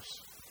selfless.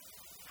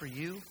 For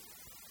you,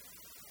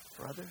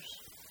 for others,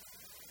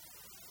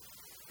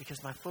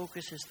 because my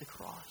focus is the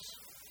cross.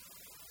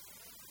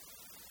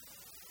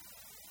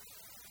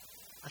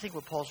 I think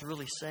what Paul's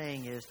really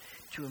saying is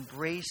to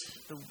embrace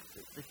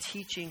the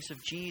teachings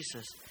of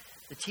Jesus,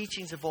 the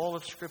teachings of all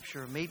of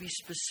Scripture, maybe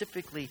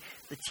specifically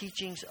the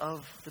teachings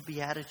of the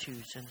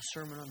Beatitudes and the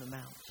Sermon on the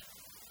Mount.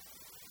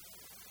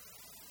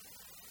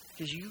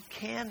 Because you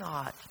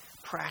cannot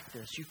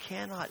practice, you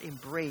cannot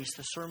embrace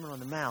the Sermon on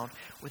the Mount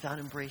without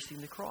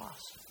embracing the cross.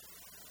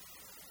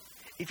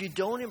 If you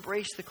don't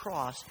embrace the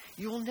cross,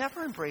 you will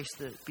never embrace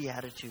the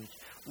Beatitudes.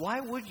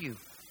 Why would you?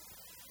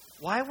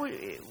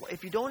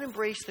 If you don't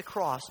embrace the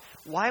cross,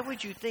 why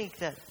would you think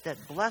that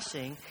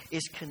blessing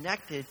is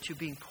connected to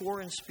being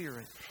poor in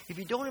spirit? If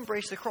you don't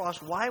embrace the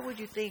cross, why would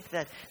you think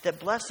that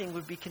blessing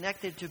would be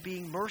connected to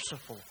being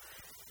merciful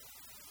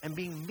and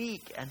being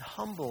meek and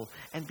humble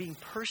and being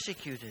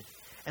persecuted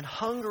and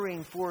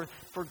hungering for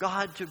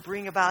God to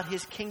bring about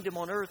His kingdom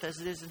on earth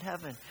as it is in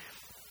heaven?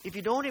 If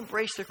you don't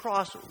embrace the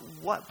cross,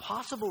 what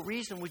possible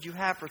reason would you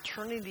have for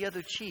turning the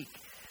other cheek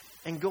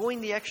and going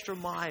the extra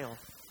mile?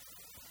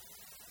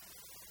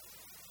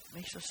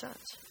 Makes no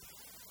sense.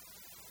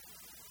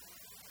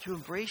 To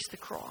embrace the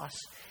cross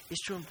is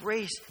to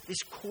embrace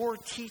these core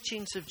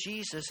teachings of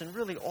Jesus and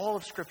really all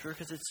of Scripture,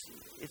 because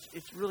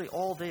it's really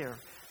all there,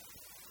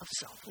 of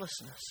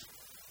selflessness,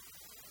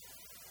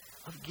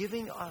 of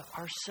giving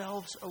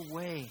ourselves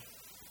away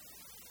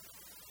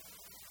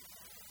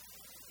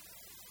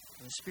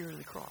in the spirit of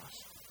the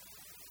cross.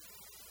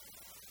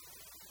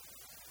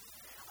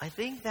 I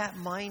think that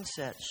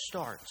mindset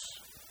starts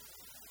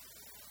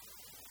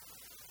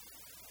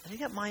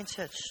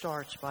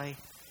by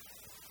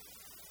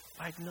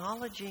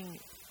acknowledging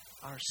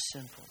our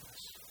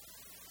sinfulness.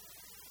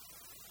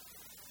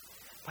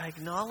 By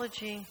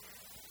acknowledging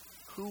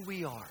who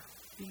we are.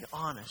 Being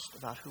honest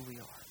about who we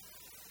are.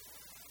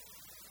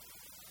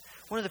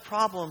 One of the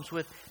problems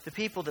with the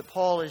people that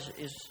Paul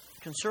is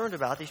concerned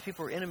about, these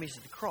people are enemies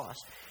of the cross,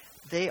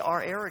 they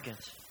are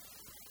arrogant.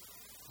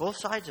 Both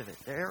sides of it,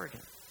 they're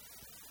arrogant.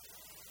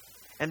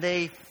 And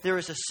there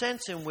is a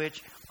sense in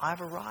which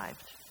I've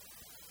arrived.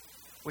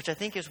 Which I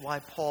think is why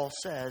Paul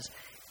says,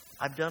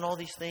 I've done all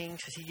these things,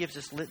 because he gives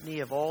this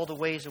litany of all the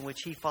ways in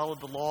which he followed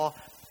the law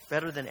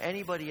better than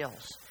anybody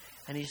else.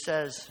 And he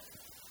says,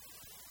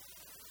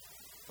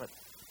 but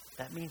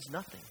that means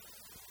nothing.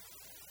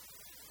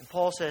 And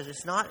Paul says,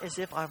 it's not as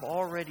if I've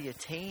already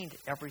attained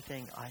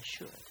everything I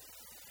should.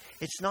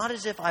 It's not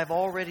as if I've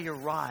already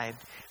arrived,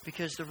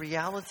 because the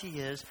reality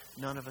is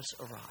none of us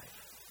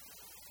arrive.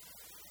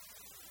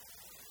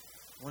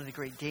 One of the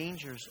great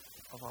dangers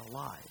of our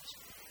lives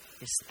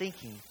is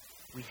thinking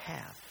we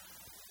have.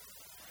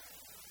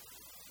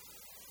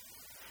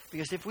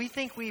 Because if we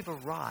think we've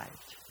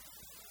arrived,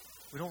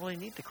 we don't really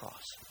need the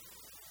cross.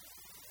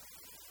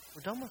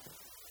 We're done with it.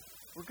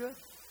 We're good.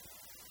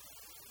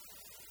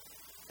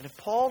 And if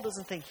Paul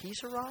doesn't think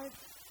he's arrived,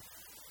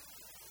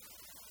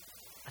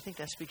 I think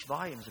that speaks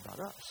volumes about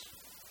us.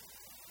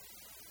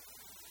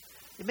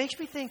 It makes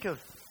me think of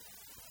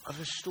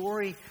the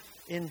story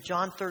in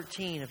John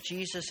 13 of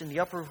Jesus in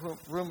the upper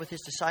room with his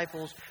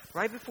disciples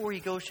right before he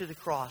goes to the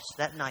cross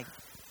that night.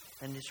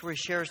 And it's where he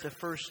shares the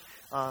first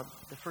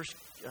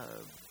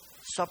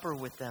supper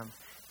with them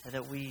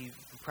that we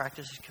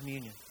practice as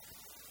communion.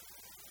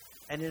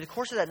 And in the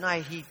course of that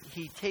night,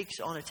 he takes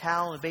on a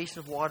towel and a basin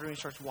of water and he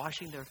starts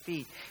washing their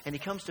feet. And he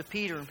comes to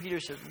Peter, and Peter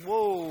says,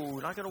 whoa,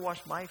 you're not going to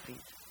wash my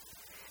feet.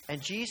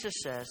 And Jesus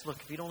says, look,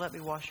 if you don't let me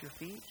wash your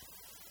feet,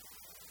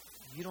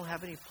 you don't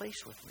have any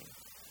place with me.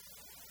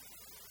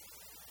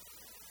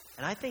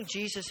 And I think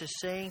Jesus is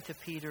saying to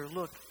Peter,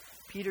 look,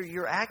 Peter,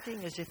 you're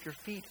acting as if your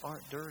feet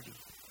aren't dirty.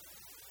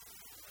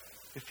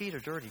 Your feet are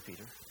dirty,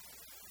 Peter.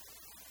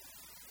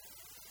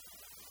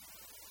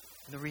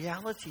 And the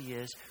reality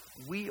is,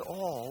 we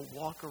all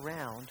walk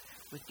around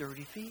with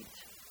dirty feet.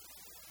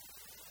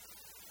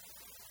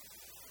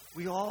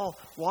 We all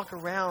walk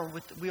around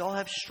we all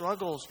have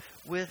struggles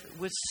with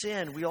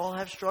sin. We all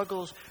have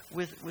struggles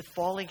with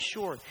falling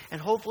short.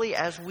 And hopefully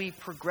as we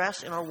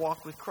progress in our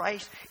walk with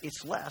Christ,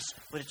 it's less,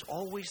 but it's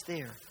always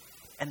there.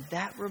 And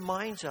that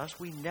reminds us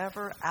we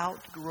never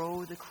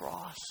outgrow the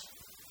cross.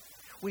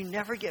 We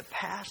never get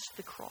past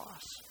the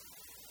cross.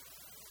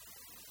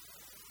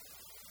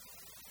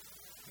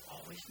 We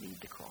always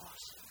need the cross.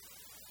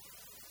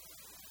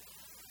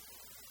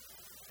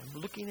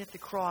 And looking at the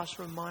cross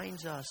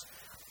reminds us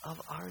of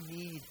our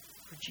need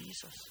for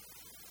Jesus.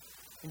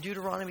 In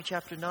Deuteronomy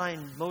chapter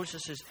 9,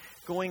 Moses is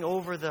going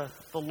over the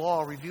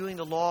law, reviewing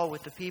the law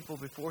with the people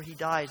before he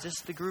dies. This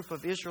is the group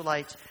of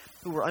Israelites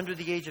who were under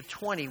the age of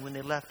 20 when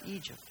they left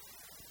Egypt.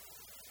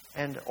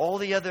 And all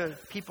the other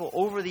people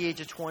over the age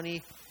of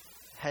 20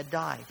 had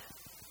died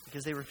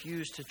because they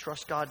refused to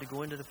trust God to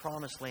go into the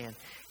promised land.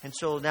 And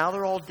so now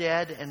they're all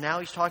dead, and now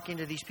he's talking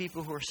to these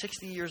people who are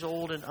 60 years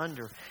old and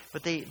under.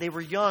 But they were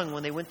young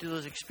when they went through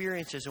those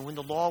experiences and when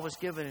the law was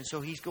given. And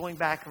so he's going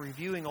back and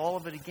reviewing all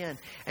of it again.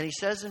 And he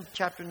says in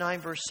chapter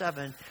 9, verse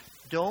 7,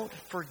 don't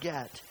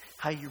forget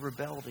how you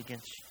rebelled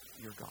against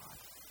your God.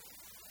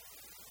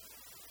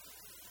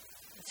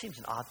 That seems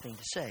an odd thing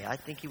to say. I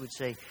think he would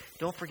say,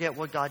 don't forget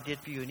what God did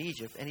for you in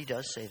Egypt. And he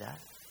does say that.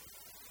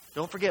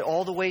 Don't forget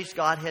all the ways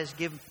God has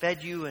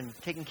fed you and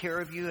taken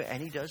care of you,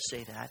 and he does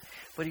say that.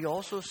 But he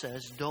also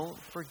says, don't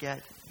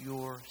forget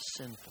your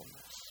sinfulness.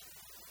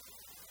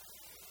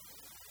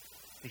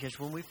 Because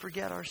when we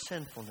forget our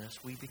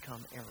sinfulness, we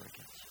become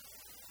arrogant.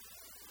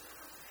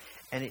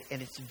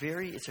 And it's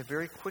a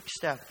very quick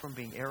step from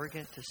being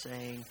arrogant to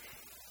saying,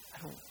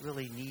 I don't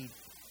really need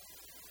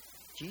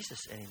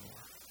Jesus anymore.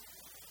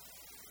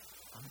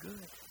 I'm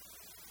good.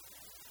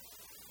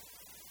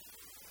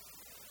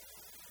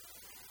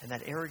 And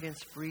that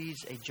arrogance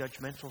breeds a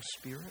judgmental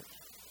spirit.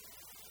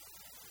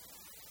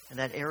 And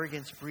that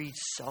arrogance breeds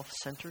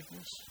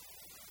self-centeredness.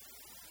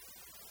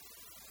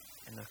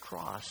 And the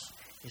cross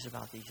is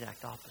about the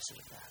exact opposite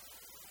of that.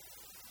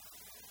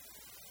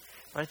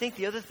 But I think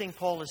the other thing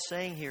Paul is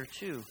saying here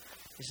too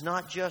is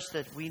not just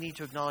that we need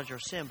to acknowledge our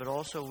sin, but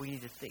also we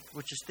need to think,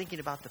 which is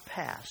thinking about the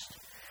past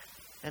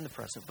and the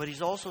present. But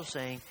he's also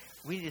saying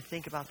we need to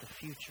think about the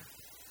future.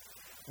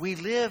 We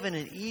live in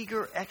an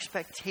eager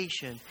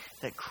expectation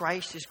that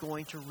Christ is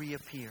going to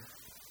reappear.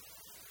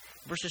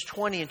 Verses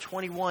 20 and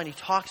 21, he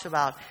talks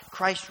about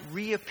Christ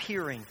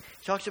reappearing.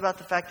 He talks about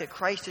the fact that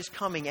Christ is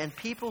coming, and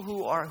people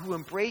who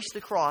embrace the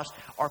cross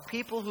are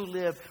people who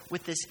live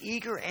with this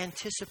eager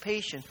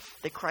anticipation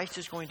that Christ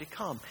is going to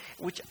come,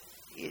 which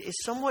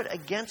is somewhat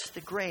against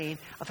the grain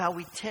of how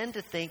we tend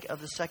to think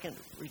of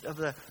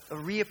the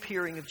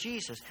reappearing of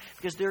Jesus,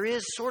 because there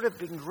is sort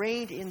of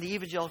ingrained in the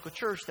evangelical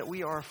church that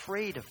we are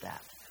afraid of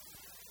that.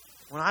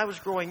 When I was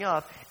growing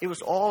up, it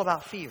was all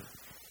about fear.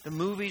 The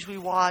movies we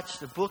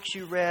watched, the books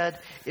you read,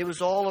 it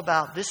was all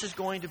about this is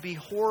going to be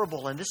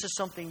horrible, and this is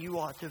something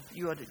you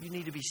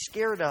need to be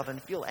scared of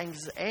and feel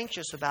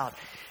anxious about,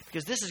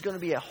 because this is going to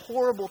be a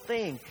horrible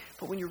thing.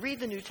 But when you read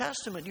the New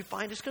Testament, you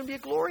find it's going to be a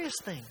glorious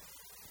thing.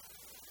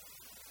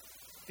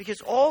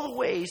 Because all the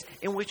ways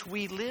in which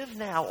we live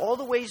now, all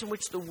the ways in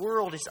which the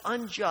world is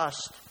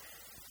unjust,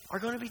 are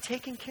going to be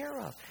taken care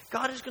of.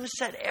 God is going to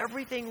set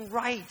everything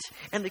right.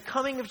 And the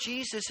coming of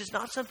Jesus is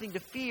not something to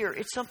fear.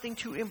 It's something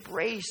to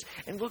embrace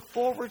and look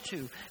forward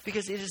to.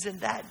 Because it is in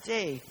that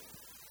day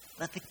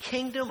that the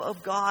kingdom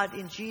of God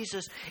in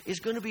Jesus is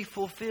going to be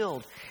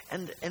fulfilled.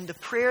 And the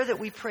prayer that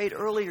we prayed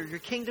earlier, your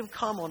kingdom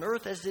come on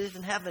earth as it is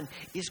in heaven,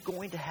 is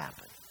going to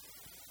happen.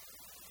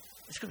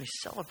 It's going to be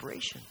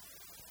celebration.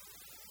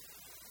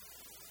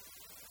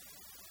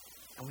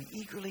 And we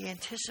eagerly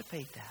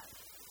anticipate that.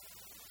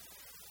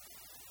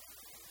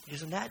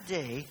 Because in that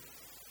day,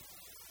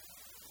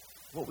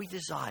 what we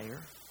desire,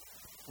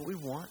 what we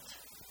want,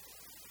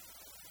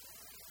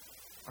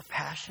 our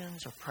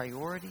passions, our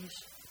priorities,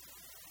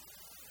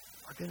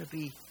 are going to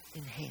be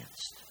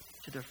enhanced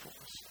to their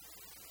fullest.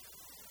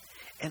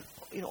 And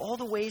in all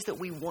the ways that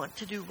we want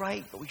to do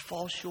right, but we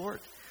fall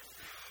short,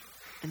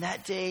 in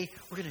that day,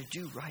 we're going to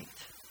do right.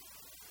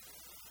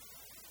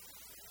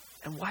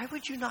 And why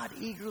would you not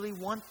eagerly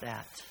want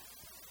that?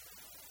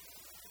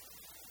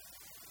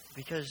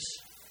 Because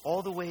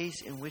all the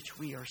ways in which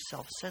we are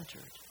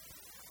self-centered,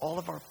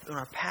 when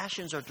our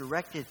passions are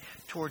directed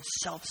towards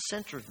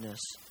self-centeredness,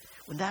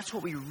 when that's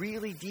what we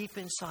really deep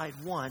inside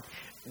want,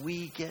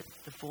 we get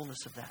the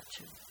fullness of that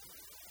too.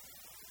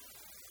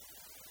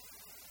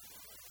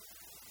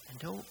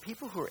 And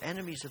people who are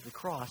enemies of the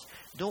cross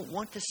don't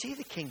want to see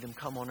the kingdom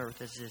come on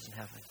earth as it is in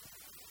heaven.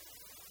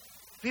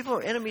 People who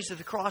are enemies of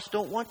the cross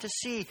don't want to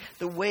see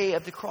the way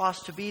of the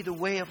cross to be the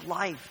way of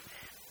life.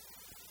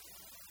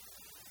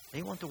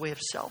 They want the way of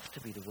self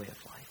to be the way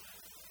of life.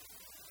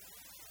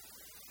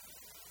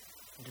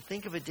 And to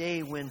think of a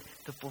day when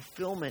the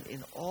fulfillment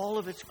in all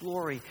of its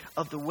glory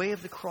of the way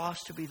of the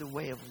cross to be the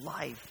way of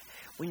life,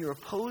 when you're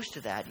opposed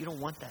to that, you don't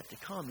want that to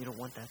come. You don't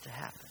want that to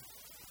happen.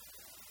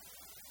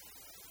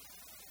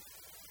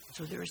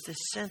 So there is this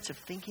sense of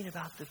thinking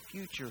about the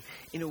future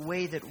in a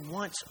way that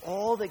wants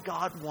all that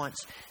God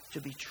wants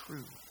to be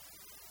true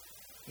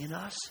in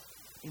us,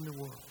 in the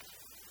world.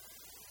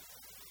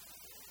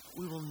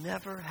 We will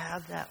never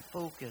have that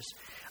focus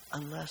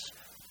unless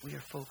we are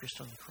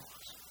focused on the cross.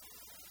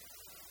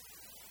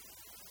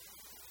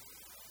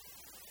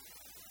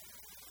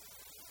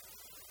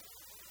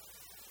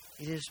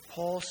 It is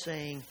Paul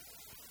saying,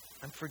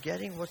 I'm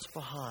forgetting what's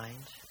behind.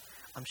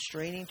 I'm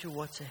straining to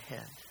what's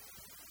ahead.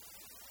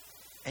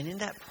 And in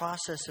that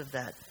process of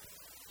that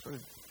sort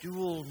of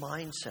dual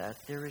mindset,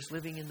 there is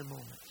living in the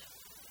moment.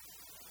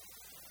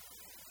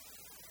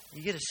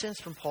 You get a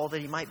sense from Paul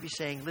that he might be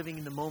saying living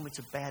in the moment's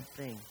a bad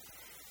thing.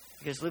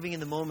 Because living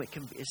in the moment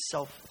is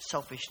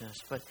selfishness.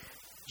 But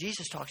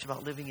Jesus talks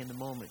about living in the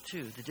moment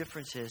too. The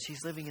difference is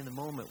he's living in the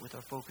moment with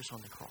our focus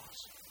on the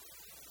cross.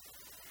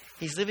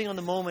 He's living on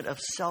the moment of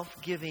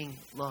self-giving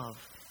love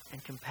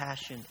and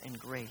compassion and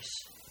grace.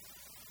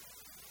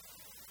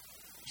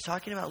 He's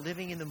talking about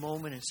living in the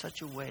moment in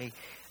such a way,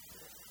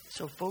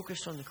 so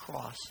focused on the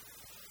cross,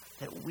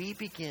 that we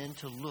begin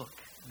to look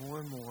more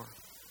and more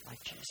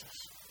like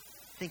Jesus.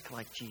 Think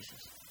like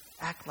Jesus.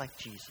 Act like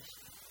Jesus.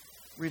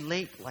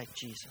 Relate like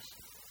Jesus.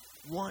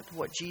 Want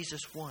what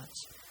Jesus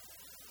wants.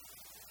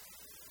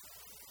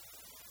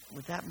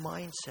 With that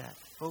mindset,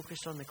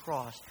 focused on the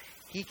cross,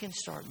 he can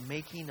start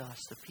making us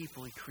the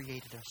people he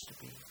created us to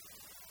be.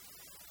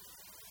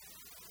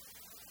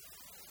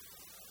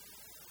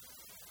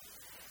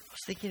 I was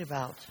thinking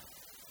about,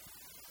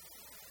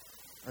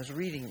 I was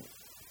reading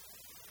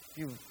a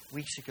few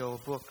weeks ago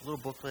a little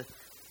booklet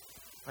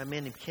by a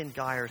man named Ken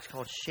Geyer. It's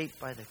called Shaped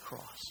by the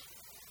Cross.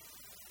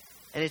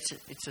 And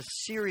it's a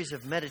series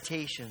of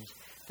meditations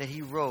that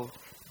he wrote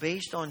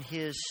based on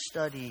his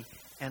study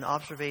and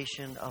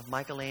observation of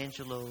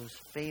Michelangelo's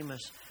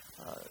famous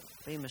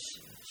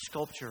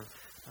sculpture,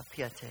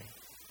 Pietà.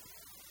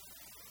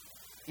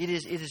 It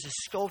is a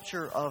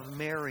sculpture of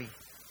Mary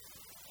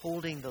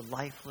holding the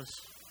lifeless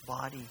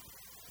body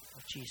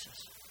of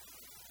Jesus.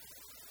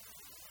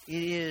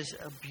 It is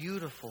a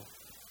beautiful,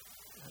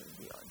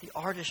 the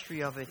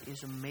artistry of it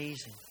is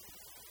amazing.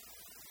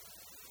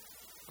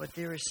 But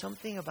there is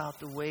something about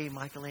the way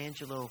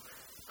Michelangelo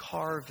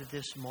carved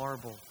this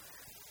marble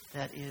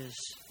that is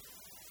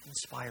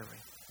inspiring.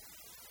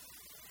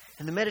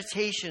 And the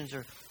meditations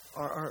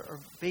are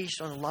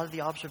based on a lot of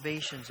the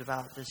observations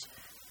about this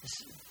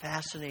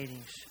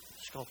fascinating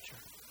sculpture.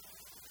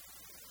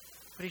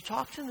 But he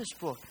talks in this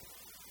book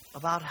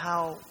about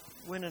how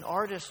when an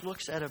artist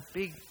looks at a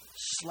big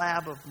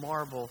slab of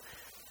marble,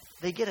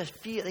 they get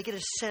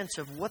a sense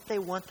of what they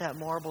want that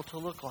marble to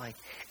look like.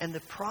 And the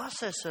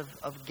process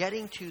of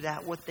getting to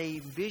that, what they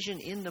envision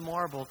in the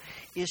marble,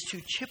 is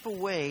to chip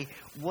away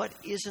what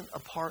isn't a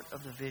part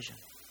of the vision.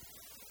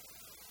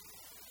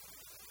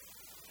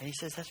 And he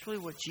says that's really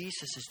what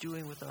Jesus is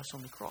doing with us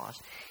on the cross.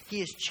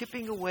 He is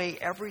chipping away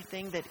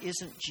everything that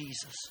isn't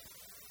Jesus.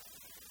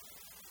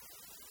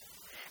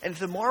 And if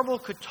the marble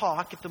could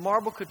talk, if the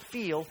marble could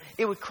feel,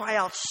 it would cry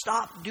out,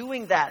 "Stop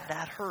doing that.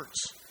 That hurts.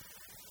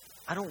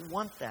 I don't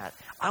want that.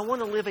 I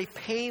want to live a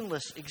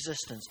painless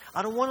existence.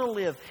 I don't want to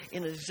live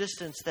in an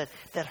existence that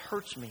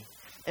hurts me."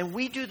 And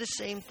we do the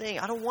same thing.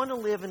 I don't want to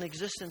live an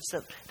existence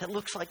that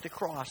looks like the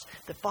cross,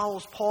 that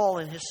follows Paul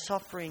in his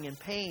suffering and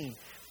pain.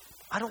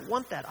 I don't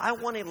want that. I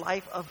want a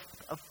life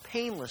of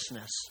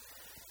painlessness.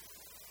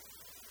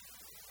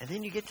 And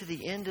then you get to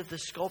the end of the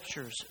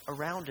sculptures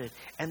around it,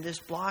 and this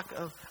block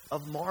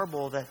of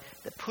marble that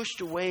pushed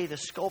away the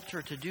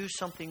sculptor to do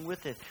something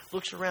with it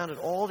looks around at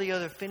all the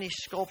other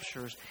finished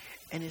sculptures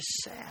and is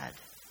sad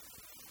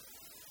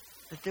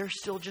that they're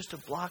still just a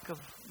block of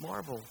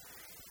marble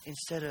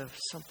instead of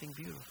something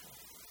beautiful.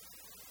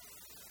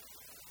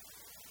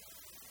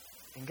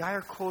 And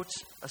Geyer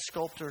quotes a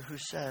sculptor who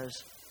says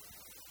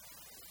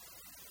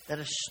that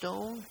a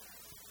stone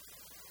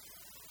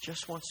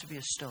just wants to be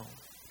a stone.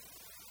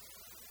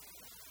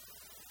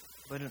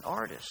 But an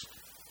artist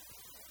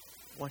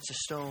wants a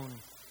stone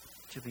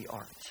to be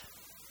art.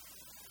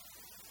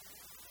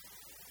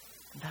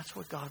 And that's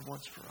what God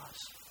wants for us.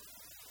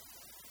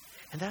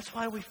 And that's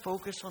why we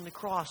focus on the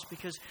cross,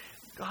 because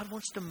God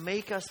wants to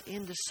make us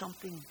into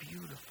something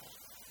beautiful.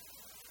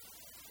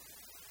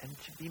 And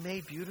to be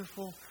made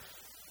beautiful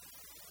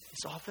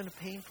is often a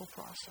painful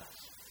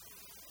process.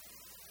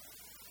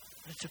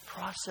 But it's a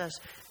process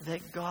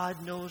that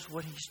God knows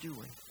what He's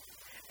doing.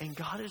 And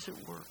God is at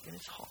work, and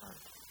it's hard.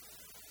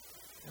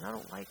 And I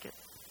don't like it.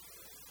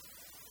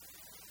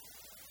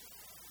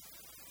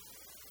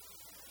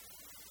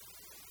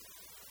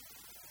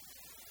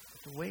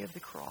 But the way of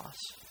the cross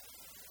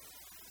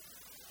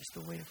is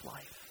the way of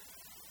life.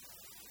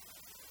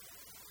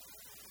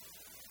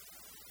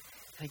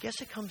 And I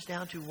guess it comes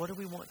down to, what do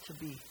we want to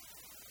be?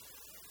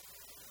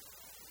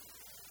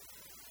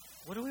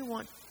 What do we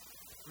want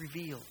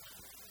revealed?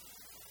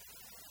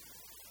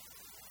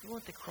 We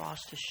want the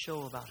cross to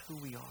show about who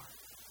we are.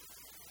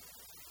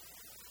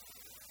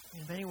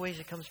 In many ways,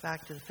 it comes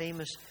back to the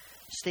famous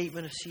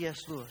statement of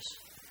C.S. Lewis.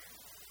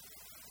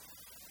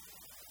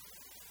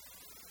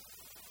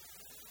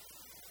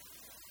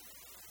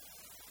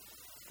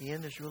 the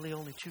end, there's really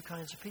only two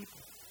kinds of people.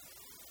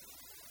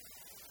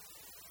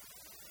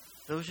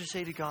 Those who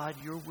say to God,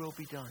 your will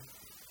be done.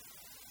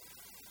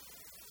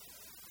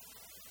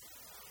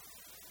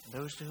 And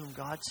those to whom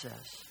God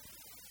says,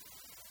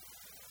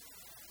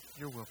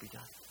 your will be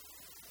done.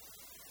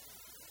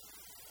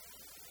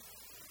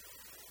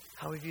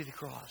 How we view the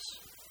cross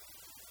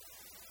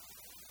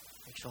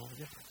makes all the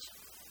difference.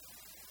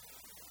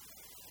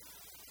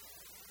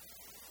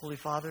 Holy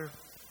Father,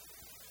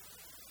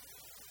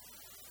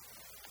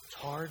 it's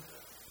hard.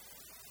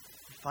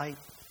 We fight.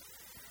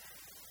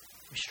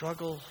 We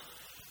struggle.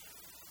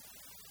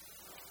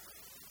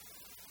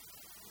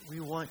 We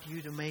want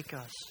you to make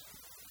us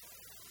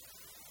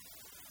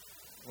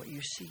what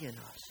you see in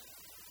us.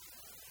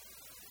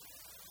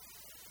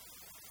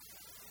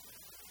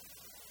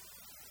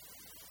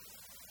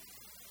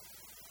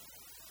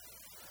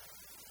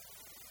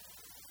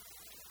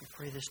 We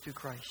pray this through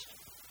Christ.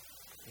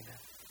 Amen.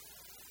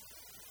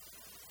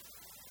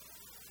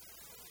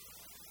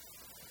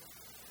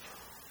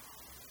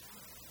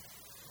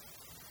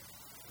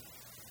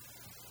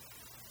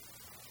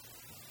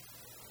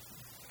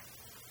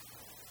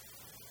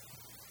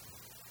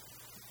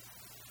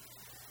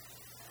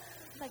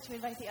 I'd like to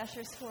invite the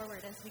ushers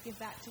forward as we give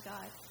back to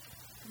God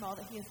from all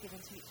that He has given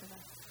to each of us.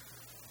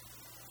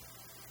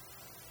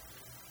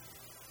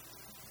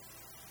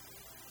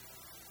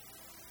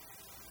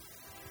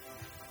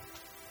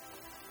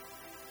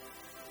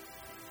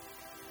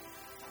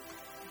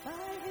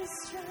 By His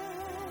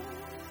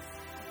stripes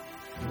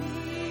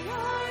we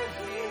are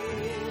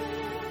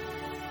healed.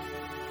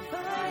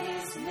 By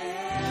His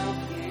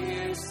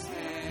nail-pierced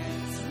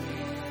hands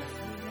we're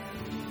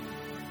free.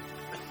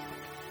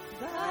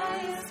 By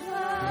His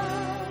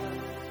blood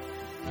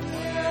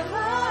we're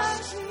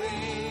washed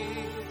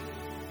clean.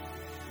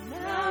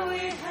 Now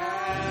we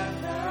have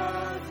the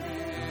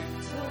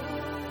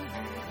victory.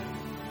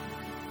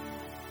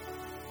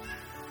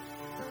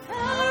 The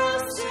power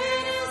of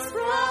sin is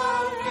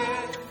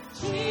broken.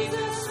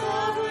 Jesus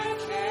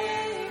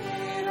overcame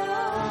it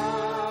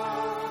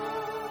all.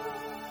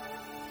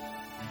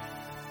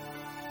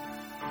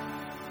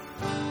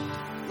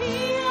 He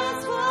has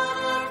won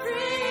our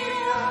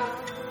freedom.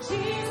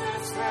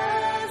 Jesus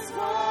has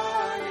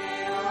won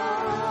it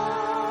all.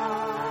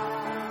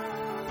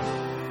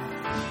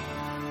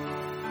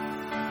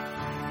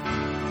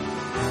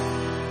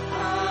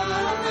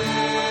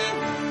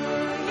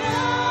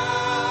 Hallelujah.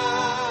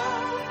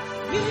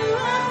 You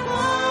have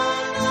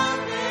won the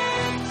victory.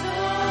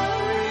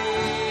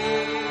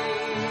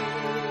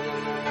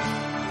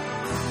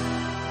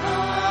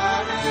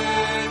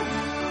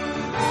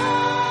 Hallelujah.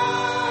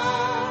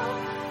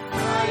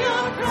 By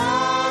your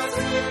cross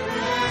we've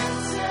been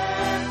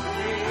set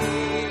free.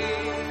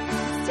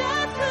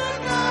 Death could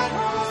not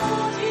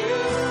hold you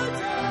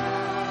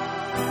down.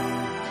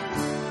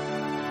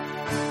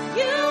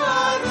 You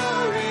are the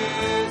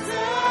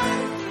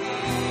risen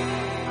King,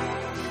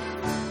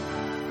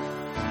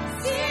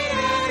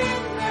 seated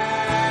in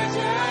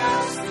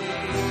majesty.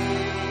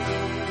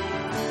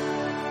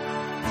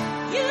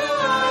 You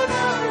are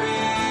the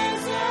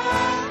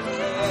risen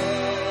King.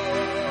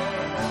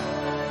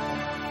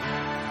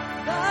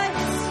 By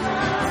His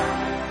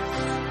stripes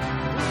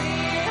we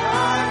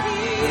are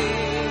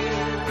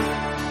healed.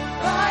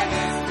 By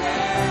His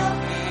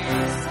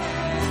nail-pierced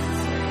hands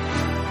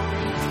we're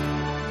free.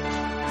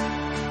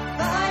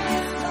 By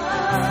His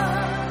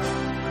blood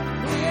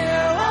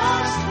we're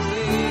washed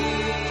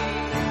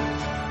clean.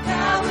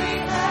 Now we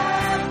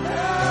have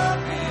the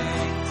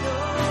victory.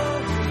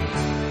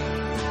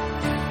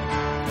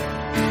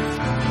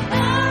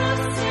 Power of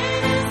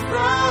sin is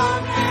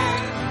broken.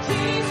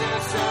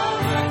 Jesus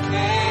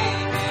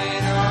overcame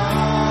it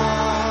all.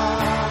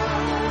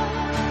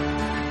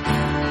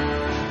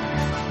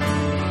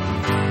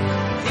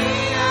 He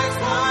has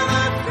won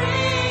our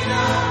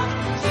freedom.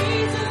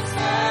 Jesus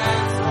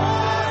has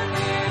won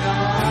it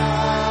all.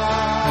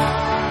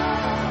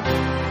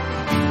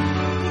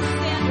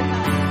 Stand with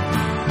us.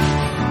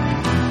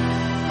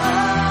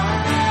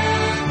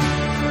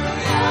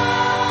 Hallelujah.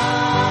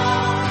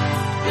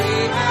 We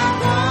have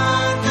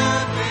won the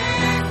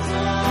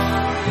victory.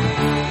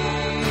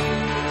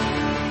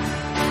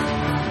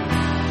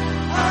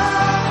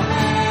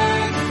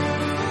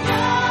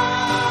 Hallelujah.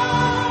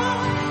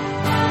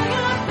 By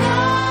your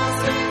cross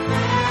we've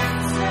been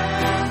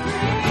set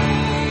free.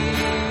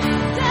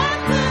 Death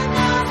could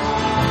not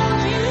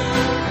hold you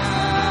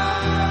down.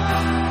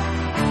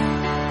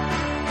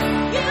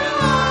 You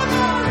are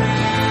the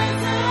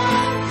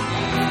risen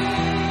King,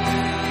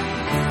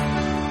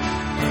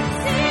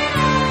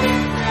 seated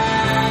in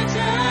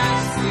majesty.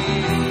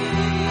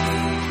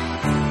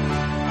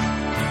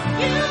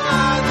 You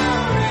are the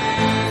risen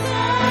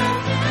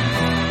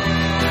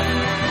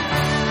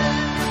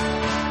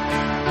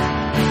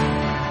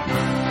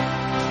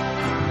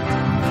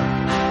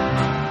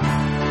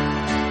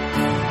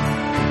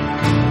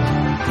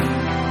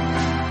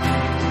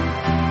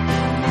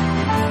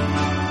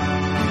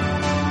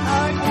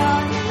Our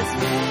God is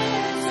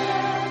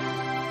risen.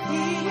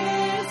 He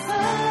is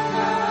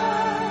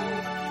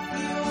alive.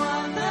 He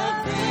won the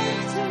victory.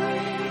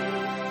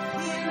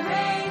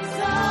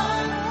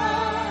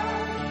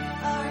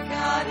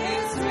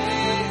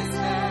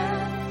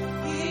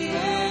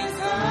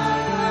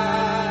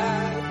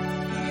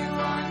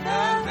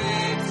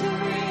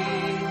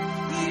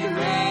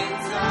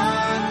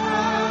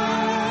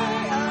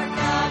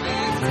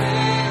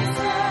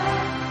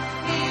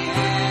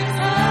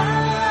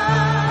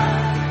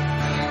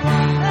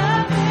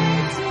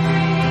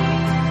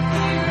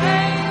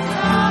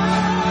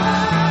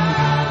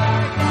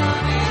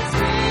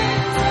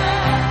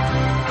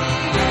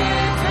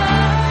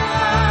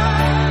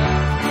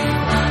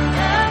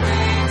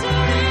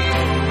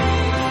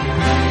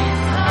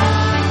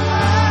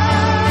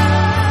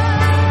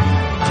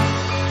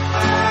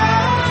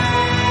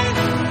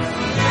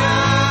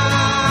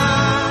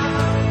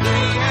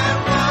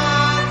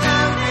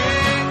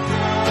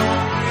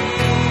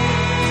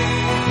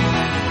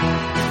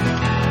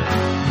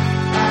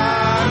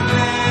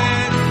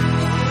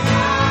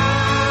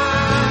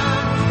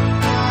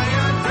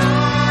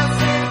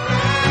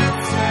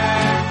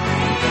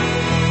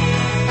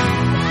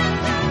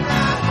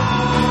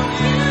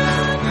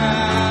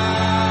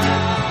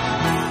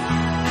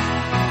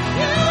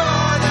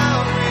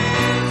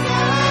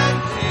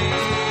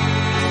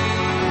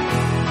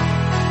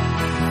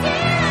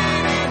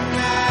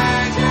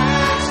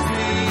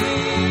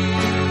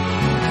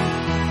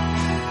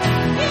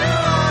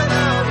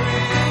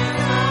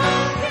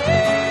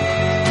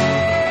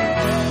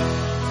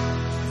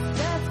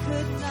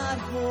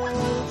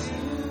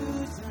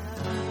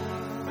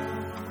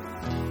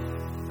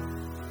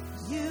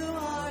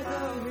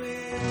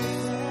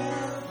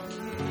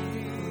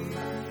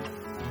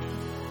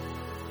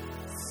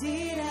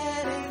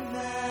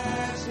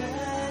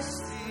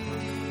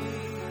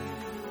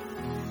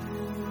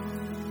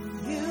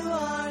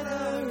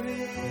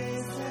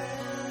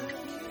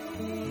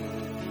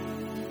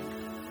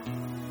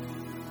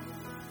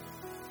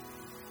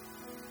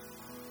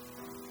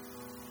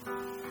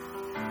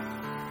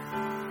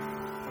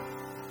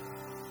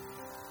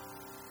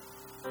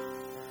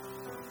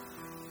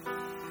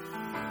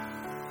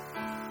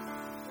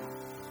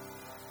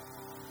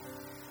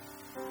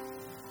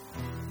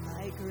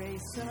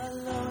 grace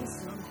alone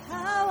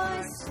somehow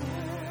I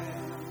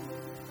stand.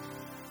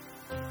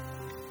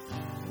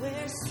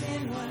 Where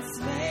sin once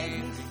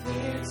made me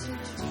fear to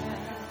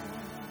tread.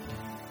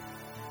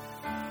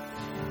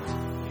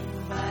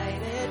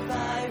 Invited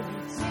by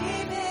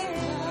redeeming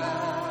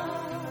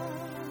love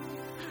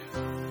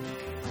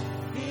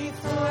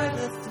before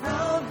the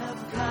throne of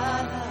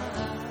God.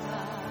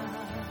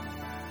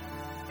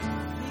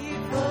 He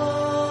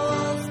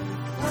pulls me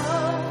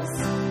close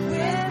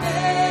with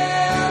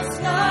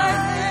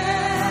nail-scarred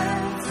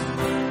hands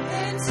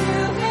into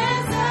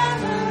His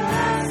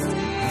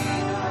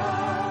everlasting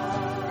arms.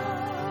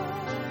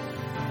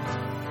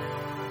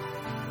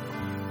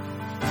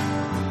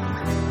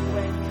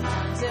 When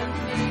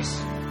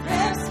condemnation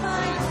grips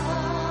my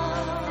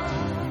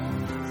heart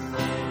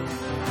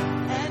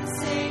and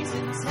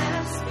Satan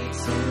tempts me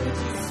to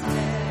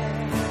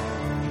despair,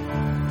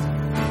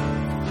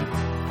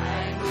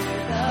 I hear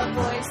the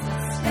voice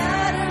that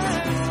scatters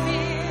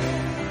fear.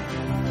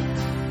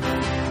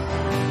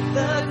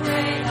 The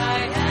great I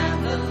am,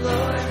 the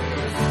Lord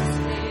is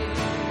near.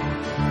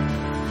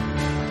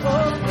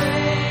 Oh,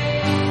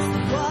 praise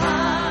the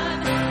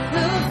one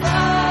who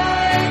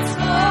fights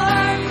for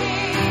me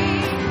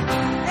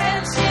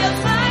and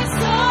shields my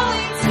soul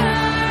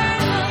eternally.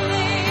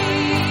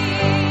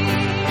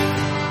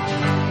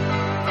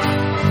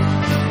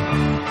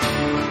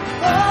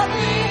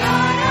 Holy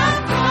art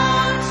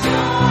upon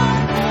your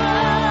word.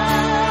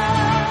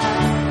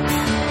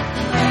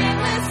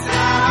 Blameless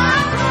now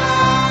I'm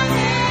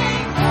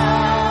running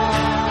home.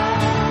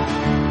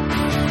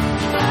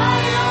 By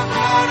your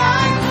blood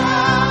I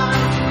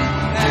come,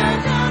 and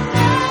the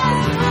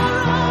rest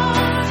are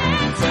on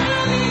into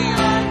the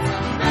arms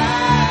of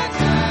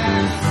majesty.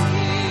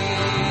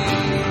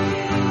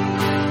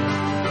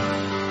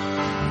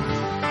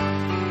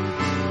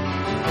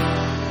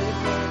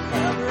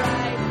 The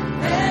bright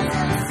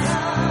risen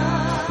sun,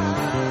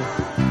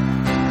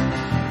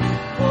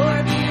 more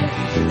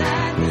beauty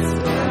than this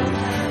world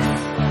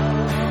has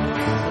known.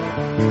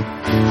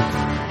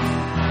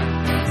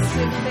 Face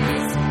to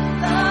face,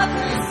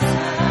 lover's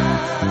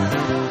love,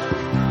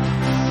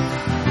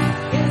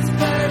 His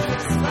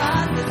perfect,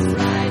 spotless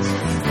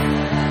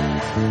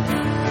righteousness.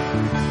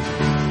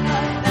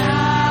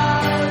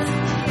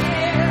 1,000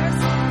 years,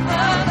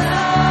 1,000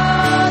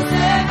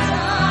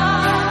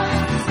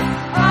 times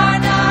are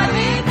not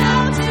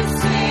enough to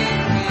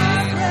sing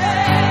His praise.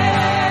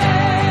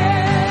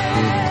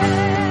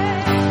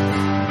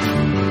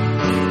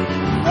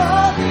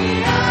 Holy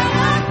I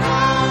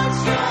approach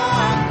your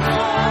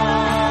throne.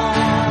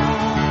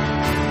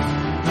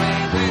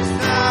 Blameless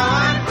now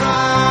I'm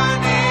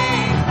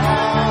running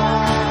home.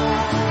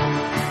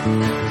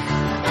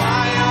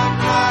 By your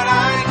blood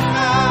I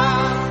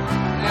come,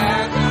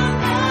 and the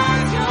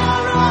rest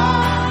you're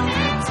on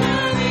into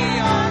the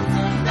arms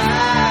of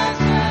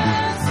majesty.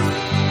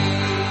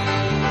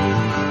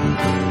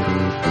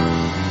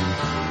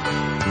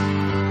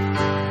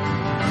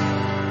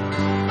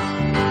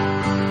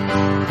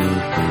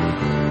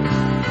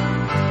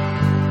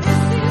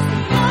 This is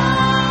the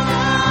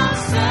hour of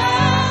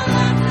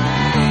celebration,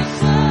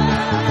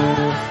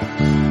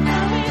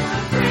 and we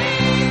are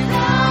free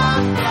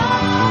from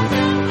condemnation.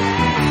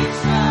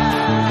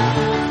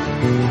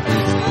 We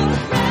shall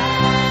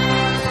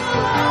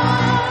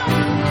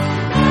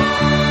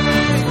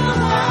praise the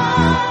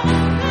one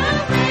who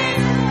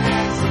brings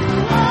grace to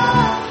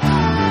all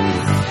my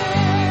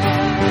sin.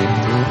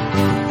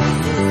 This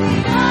is the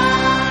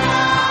hour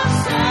of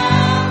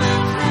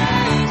celebration,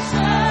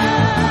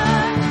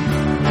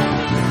 and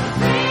we are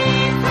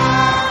free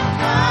from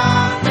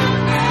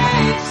condemnation.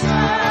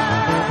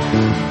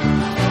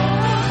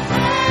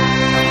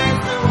 Praise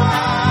the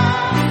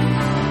one,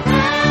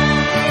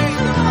 praise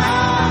the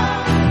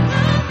one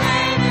who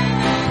made an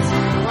end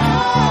to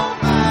all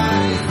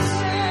my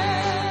sin.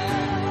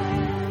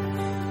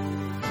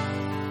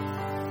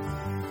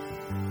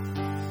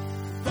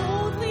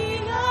 Boldly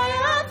I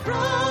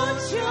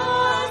approach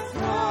your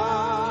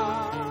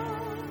throne.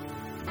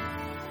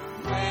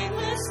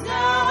 Blameless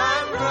now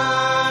I'm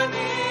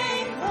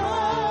running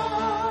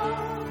home.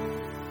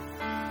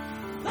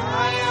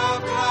 By your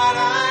blood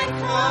I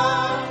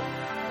come,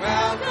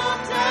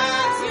 welcomed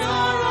as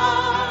your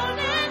own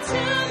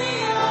into the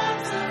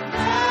arms of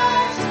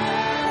majesty.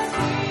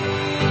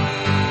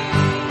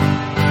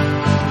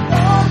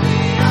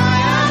 Boldly I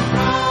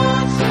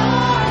approach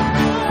your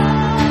throne.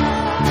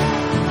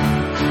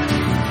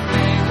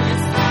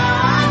 Blameless now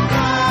I'm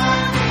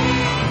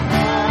running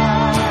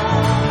home.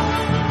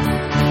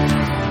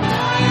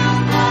 By your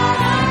blood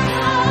I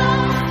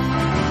come,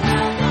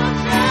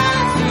 welcomed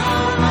as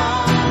your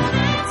own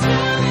into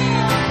the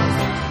arms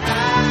of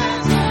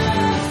majesty.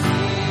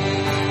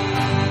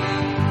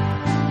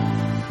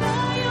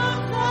 By your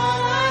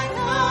blood I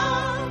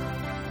come,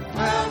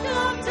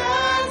 welcomed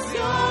as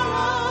your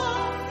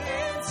own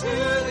into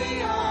the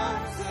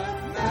arms of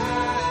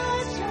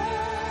majesty.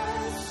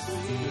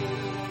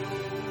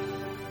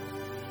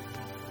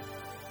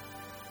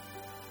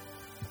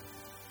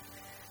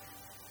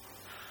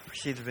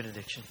 Receive the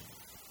benediction.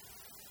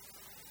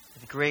 May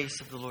the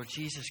grace of the Lord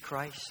Jesus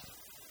Christ,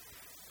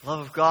 the love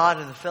of God,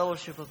 and the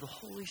fellowship of the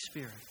Holy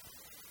Spirit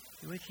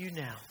be with you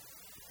now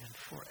and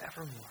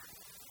forevermore.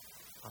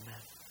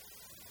 Amen.